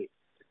COVID.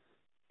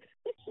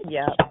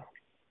 Yeah.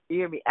 You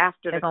hear me?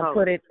 After they're the gonna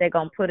COVID. They're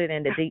gonna put it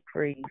in the deep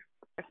freeze.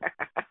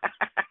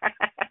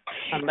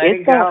 Let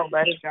it go.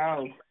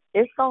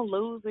 It's gonna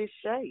lose its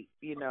shape,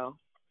 you know.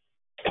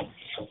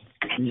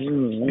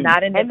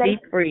 Not in the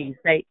deep freeze.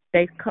 They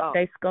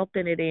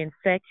sculpting it in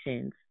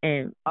sections,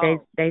 and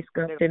they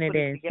sculpting it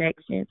in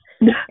sections,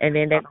 and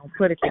then they're gonna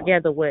put it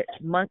together with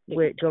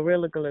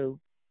Gorilla Glue,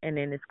 and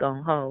then it's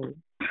gonna hold.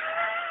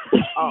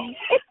 Oh,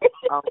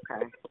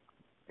 okay.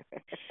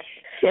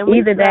 Can we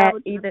either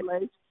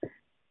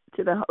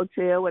to the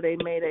hotel where they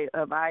made it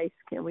of ice?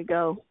 Can we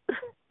go?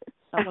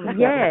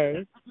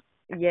 Yes.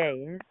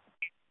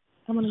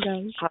 I want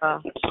to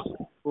go.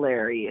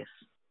 Hilarious.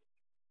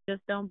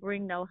 Just don't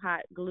bring no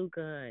hot glue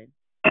gun.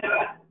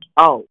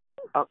 Oh,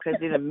 because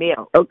it'll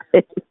melt.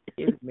 Okay.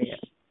 It'll melt.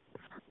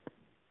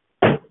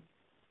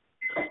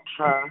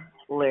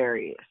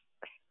 Hilarious.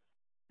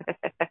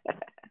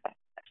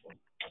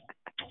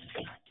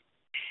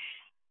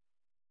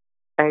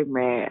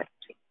 Amen.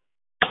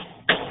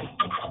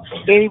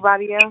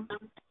 Anybody else?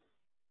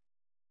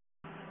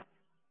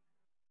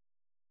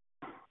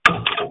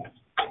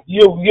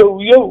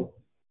 Yo.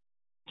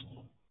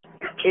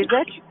 Is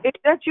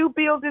that you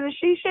building a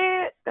she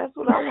shed? That's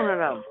what I want to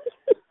know.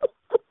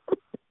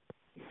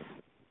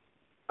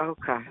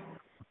 Okay.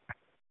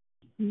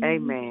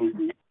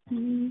 Amen.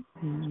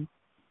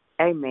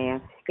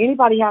 Amen.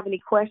 Anybody have any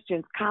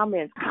questions,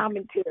 comments,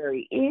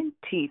 commentary,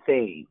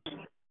 anything?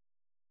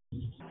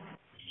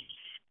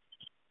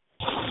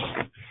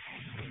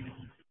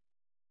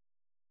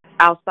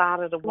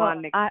 Outside of the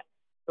one that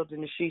built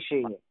in the she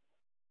shed.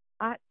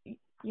 I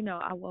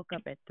woke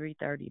up at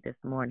 3:30 this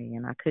morning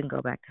and I couldn't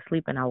go back to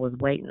sleep, and I was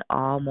waiting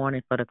all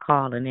morning for the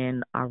call, and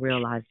then I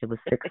realized it was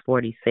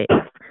 6:46.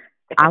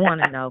 I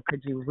want to know,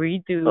 could you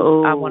redo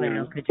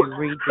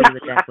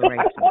the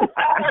declaration?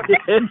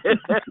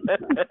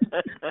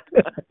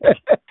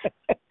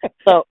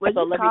 So let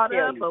me tell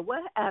you. But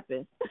what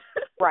happened?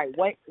 Right,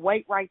 wait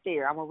right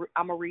there. I'm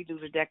gonna redo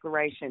the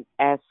declaration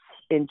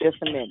in just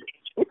a minute.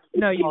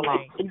 No, you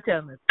ain't. You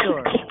tell me a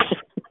story.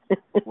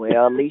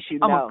 Well, at least you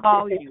know. I'm gonna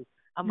call you.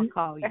 I'm gonna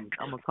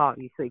call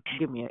you so you can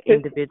give me an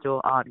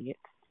individual audience.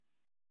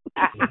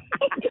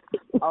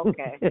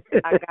 Okay,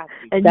 I got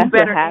you. And that's you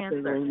better what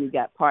happens when you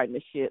got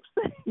partnerships.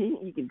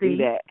 You can do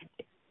that.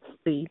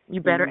 See,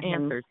 you better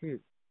answer too.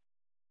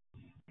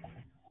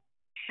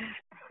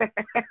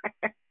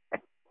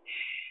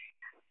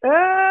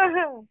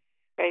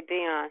 Hey,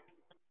 Dion.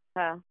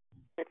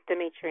 It's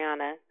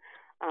Demetriana.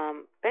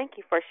 Thank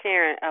you for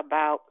sharing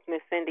about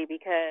Miss Cindy,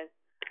 because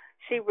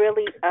she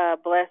really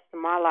blessed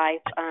my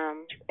life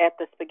at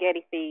the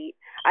spaghetti feed.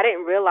 I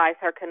didn't realize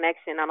her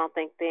connection, I don't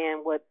think,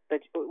 then with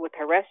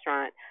her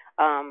restaurant,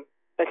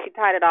 but she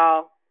tied it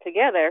all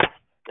together.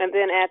 And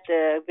then at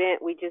the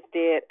event we just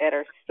did at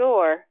her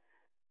store,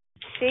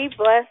 she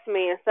blessed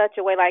me in such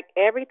a way, like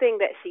everything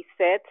that she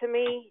said to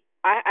me,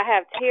 I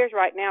have tears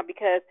right now,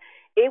 because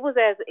it was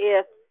as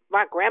if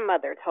my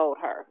grandmother told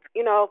her.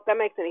 You know, if that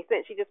makes any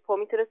sense. She just pulled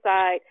me to the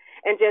side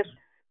and just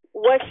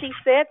what she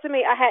said to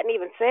me, I hadn't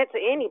even said to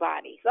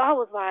anybody. So I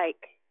was like,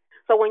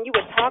 so when you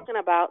were talking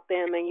about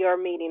them and your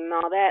meeting and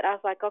all that, I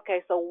was like,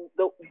 okay, so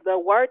the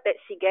word that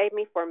she gave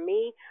me for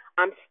me,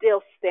 I'm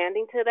still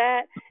standing to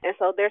that. And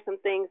so there's some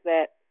things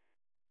that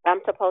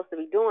I'm supposed to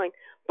be doing,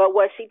 but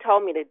what she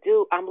told me to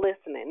do, I'm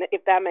listening,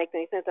 if that makes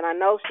any sense. And I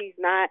know she's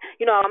not,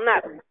 you know, I'm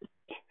not,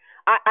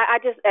 I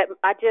just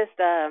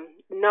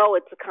know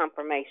it's a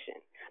confirmation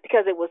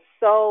because it was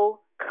so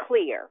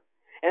clear.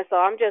 And so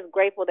I'm just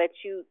grateful that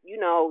you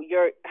know,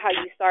 how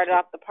you started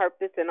off the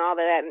purpose and all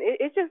of that. And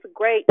it's just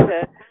great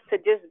to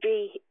just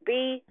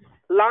be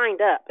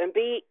lined up and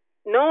be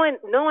knowing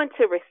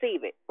to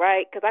receive it,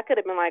 right? Because I could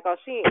have been like, oh,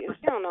 she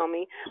don't know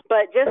me,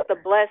 but just the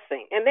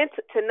blessing, and then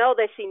to know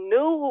that she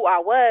knew who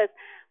I was.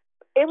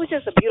 It was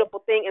just a beautiful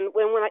thing, and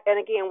and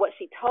again, what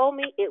she told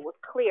me, it was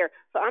clear.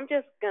 So I'm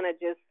just gonna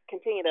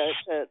continue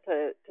to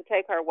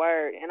take her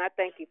word, and I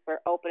thank you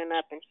for opening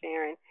up and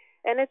sharing.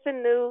 And it's a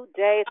new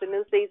day, it's a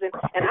new season,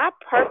 and I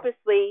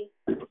purposely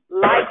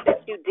like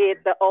that you did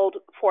the old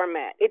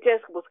format. It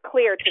just was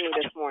clear to me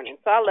this morning.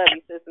 So I love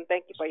you, sis, and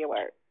thank you for your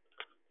word.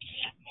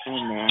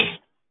 Amen.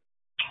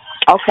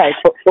 Okay,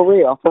 for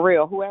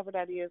real, whoever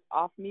that is,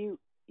 off mute,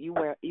 you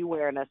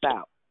wearing us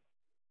out.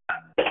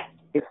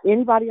 If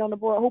anybody on the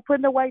board who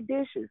putting away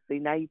dishes, see,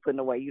 now you putting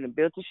away. You done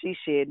built a she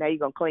shed. Now you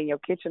gonna clean your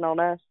kitchen on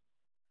us.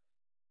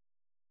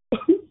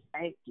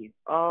 Thank you.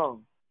 Oh,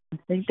 I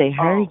think they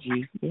heard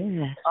you.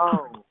 Yes.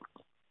 Oh,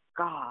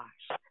 gosh.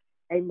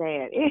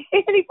 Amen.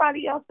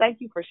 Anybody else? Thank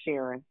you for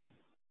sharing.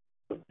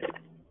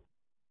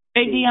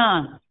 Hey,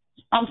 Dion.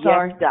 I'm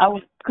sorry. Yes, I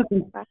was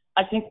cooking.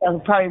 I think that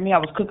was probably me. I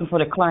was cooking for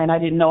the client. I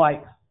didn't know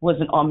I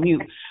wasn't on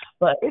mute.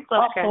 But it's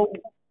okay.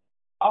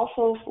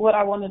 Also, what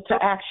I wanted to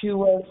ask you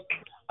was,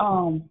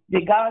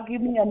 did God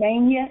give me a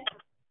name yet?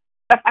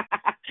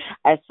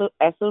 As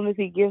soon as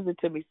He gives it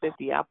to me,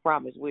 Cynthia, I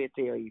promise we'll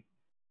tell you.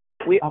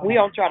 We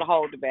don't try to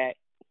hold it back.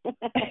 All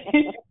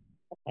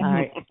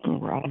right.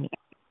 Right.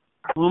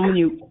 On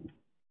mute.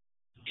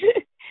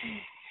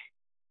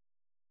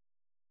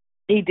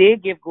 He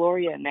did give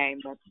Gloria a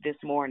name this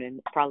morning,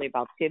 probably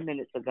about 10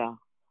 minutes ago.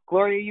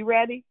 Gloria, you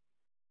ready?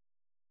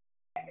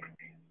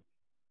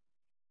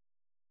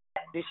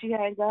 Did she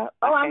hang up?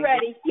 Oh, I'm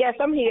ready. Yes,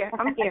 I'm here.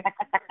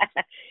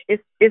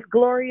 It's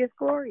Gloria.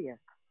 Gloria.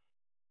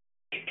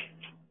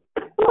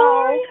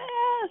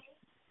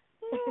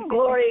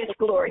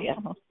 Gloria.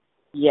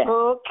 Yes.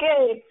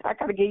 Okay. I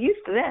got to get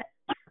used to that.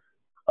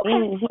 Okay.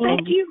 Mm-hmm.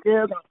 Thank you.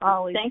 Still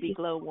always Thank be you.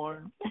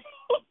 Glowworm.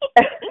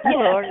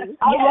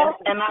 Yes,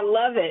 and I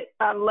love it.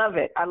 I love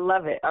it.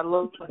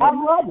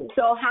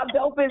 So how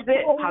dope is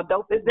this?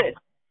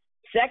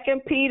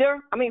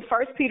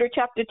 First Peter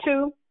chapter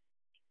 2.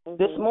 Mm-hmm.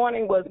 This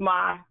morning was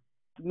my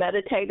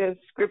meditative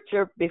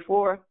scripture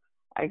before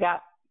I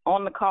got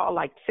on the call,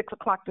 like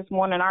 6:00 this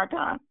morning our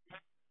time,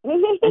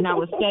 and I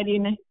was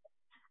studying it.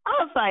 I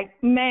was like,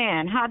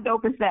 man, how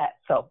dope is that?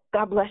 So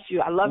God bless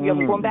you. I love you.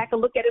 I'm going back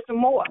and look at it some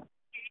more.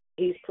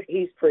 He's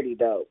pretty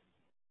dope.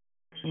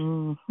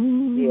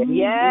 Mm-hmm.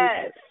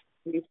 Yeah, yes.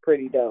 He's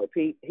pretty dope.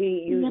 He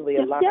usually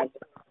aligns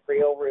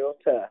real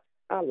tough.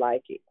 I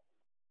like it.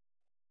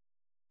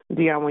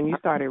 Dion, when you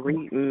started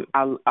reading,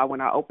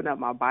 when I opened up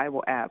my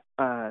Bible app,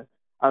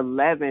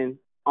 11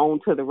 on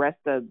to the rest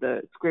of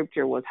the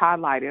scripture was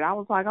highlighted. I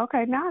was like,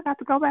 okay, now I got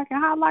to go back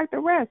and highlight the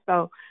rest.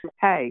 So,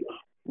 hey,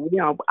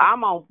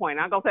 I'm on point.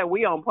 I'm going to say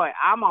we on point.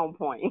 I'm on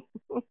point.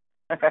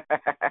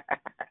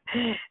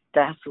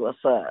 That's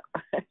what's up.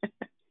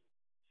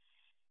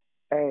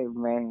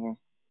 Amen.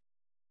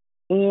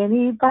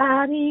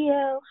 Anybody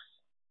else?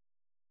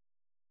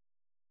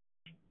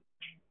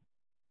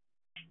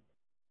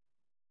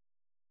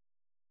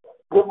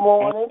 Good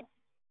morning.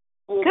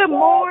 Good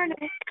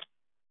morning.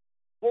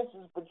 This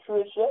is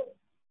Patricia,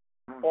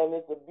 and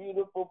it's a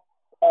beautiful,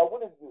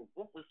 what is this?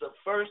 This is the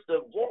 1st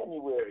of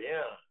January,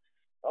 yeah.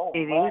 Oh,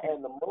 my,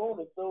 and the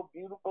moon is so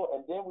beautiful,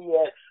 and then we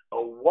had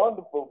a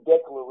wonderful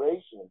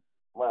declaration.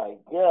 My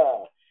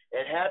God.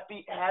 And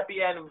happy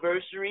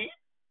anniversary.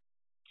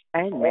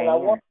 Amen. And I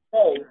want to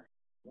say,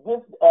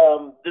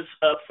 this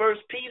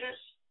First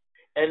Peter's,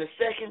 and the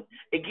second,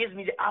 it gives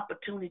me the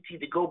opportunity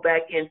to go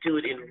back into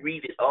it and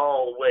read it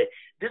all the way.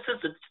 This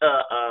is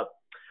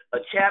a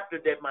chapter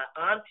that my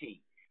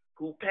auntie,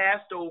 who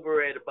passed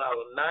over at about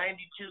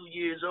 92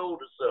 years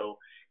old or so,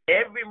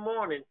 every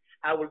morning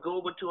I would go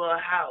over to her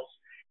house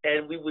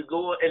and we would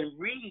go and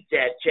read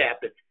that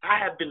chapter. I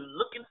have been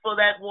looking for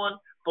that one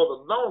for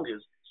the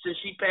longest since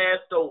she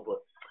passed over.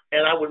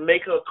 And I would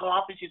make her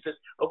coffee. She says,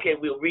 okay,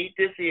 we'll read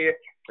this here,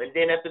 and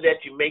then after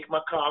that you make my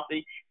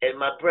coffee and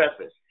my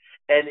breakfast.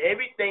 And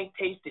everything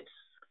tasted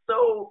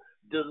so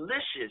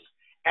delicious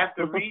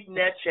after reading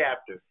that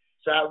chapter.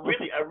 So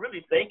I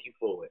really thank you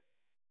for it.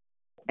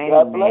 Amen.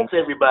 God bless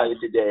everybody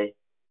today.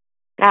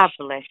 God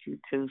bless you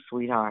too,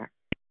 sweetheart.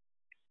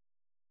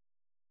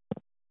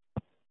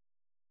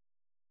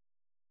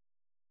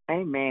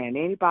 Amen.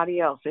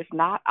 Anybody else? If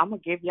not, I'm going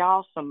to give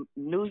y'all some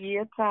New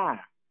Year time.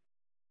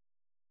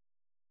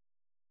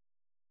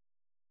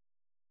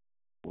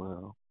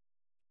 well.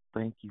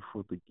 Thank you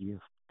for the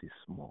gift this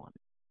morning.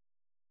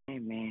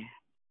 Amen.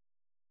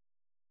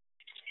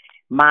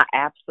 My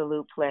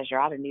absolute pleasure.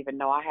 I didn't even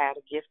know I had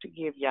a gift to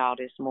give y'all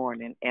this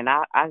morning, and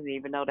I didn't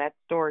even know that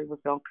story was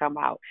going to come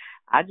out.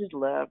 I just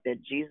love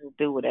that Jesus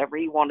do whatever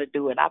he want to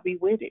do, and I be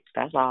with it.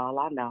 That's all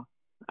I know.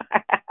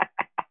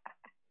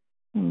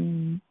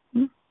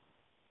 Mm-hmm.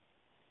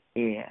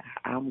 Yeah,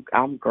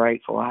 I'm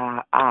grateful.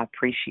 I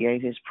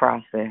appreciate his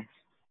process.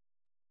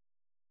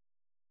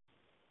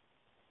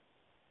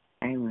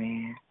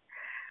 Amen.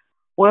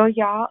 Well,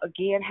 y'all,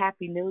 again,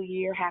 Happy New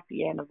Year,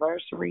 happy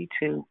anniversary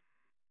to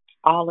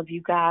all of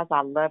you guys.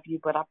 I love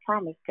you, but I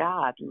promise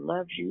God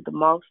loves you the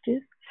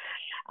mostest.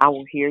 I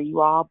will hear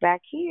you all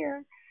back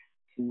here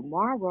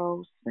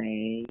tomorrow.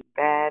 Same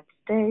bad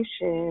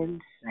station,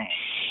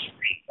 same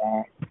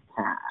bad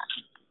time.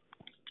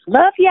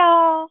 Love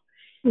y'all.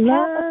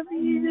 Love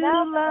you.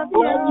 Love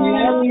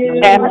you.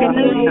 Happy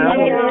New Year.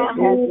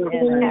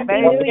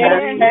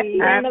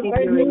 Happy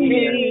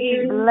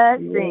anniversary.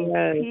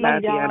 Blessings.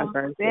 Happy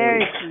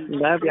anniversary.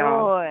 Love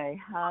y'all. Joy.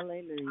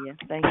 Hallelujah.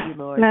 Thank you,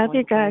 Lord. Love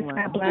you guys.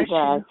 God bless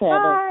you.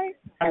 Bye.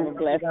 Have a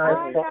blessed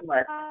day.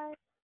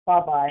 Bye-bye.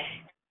 Bye-bye.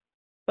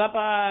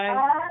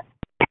 Bye-bye.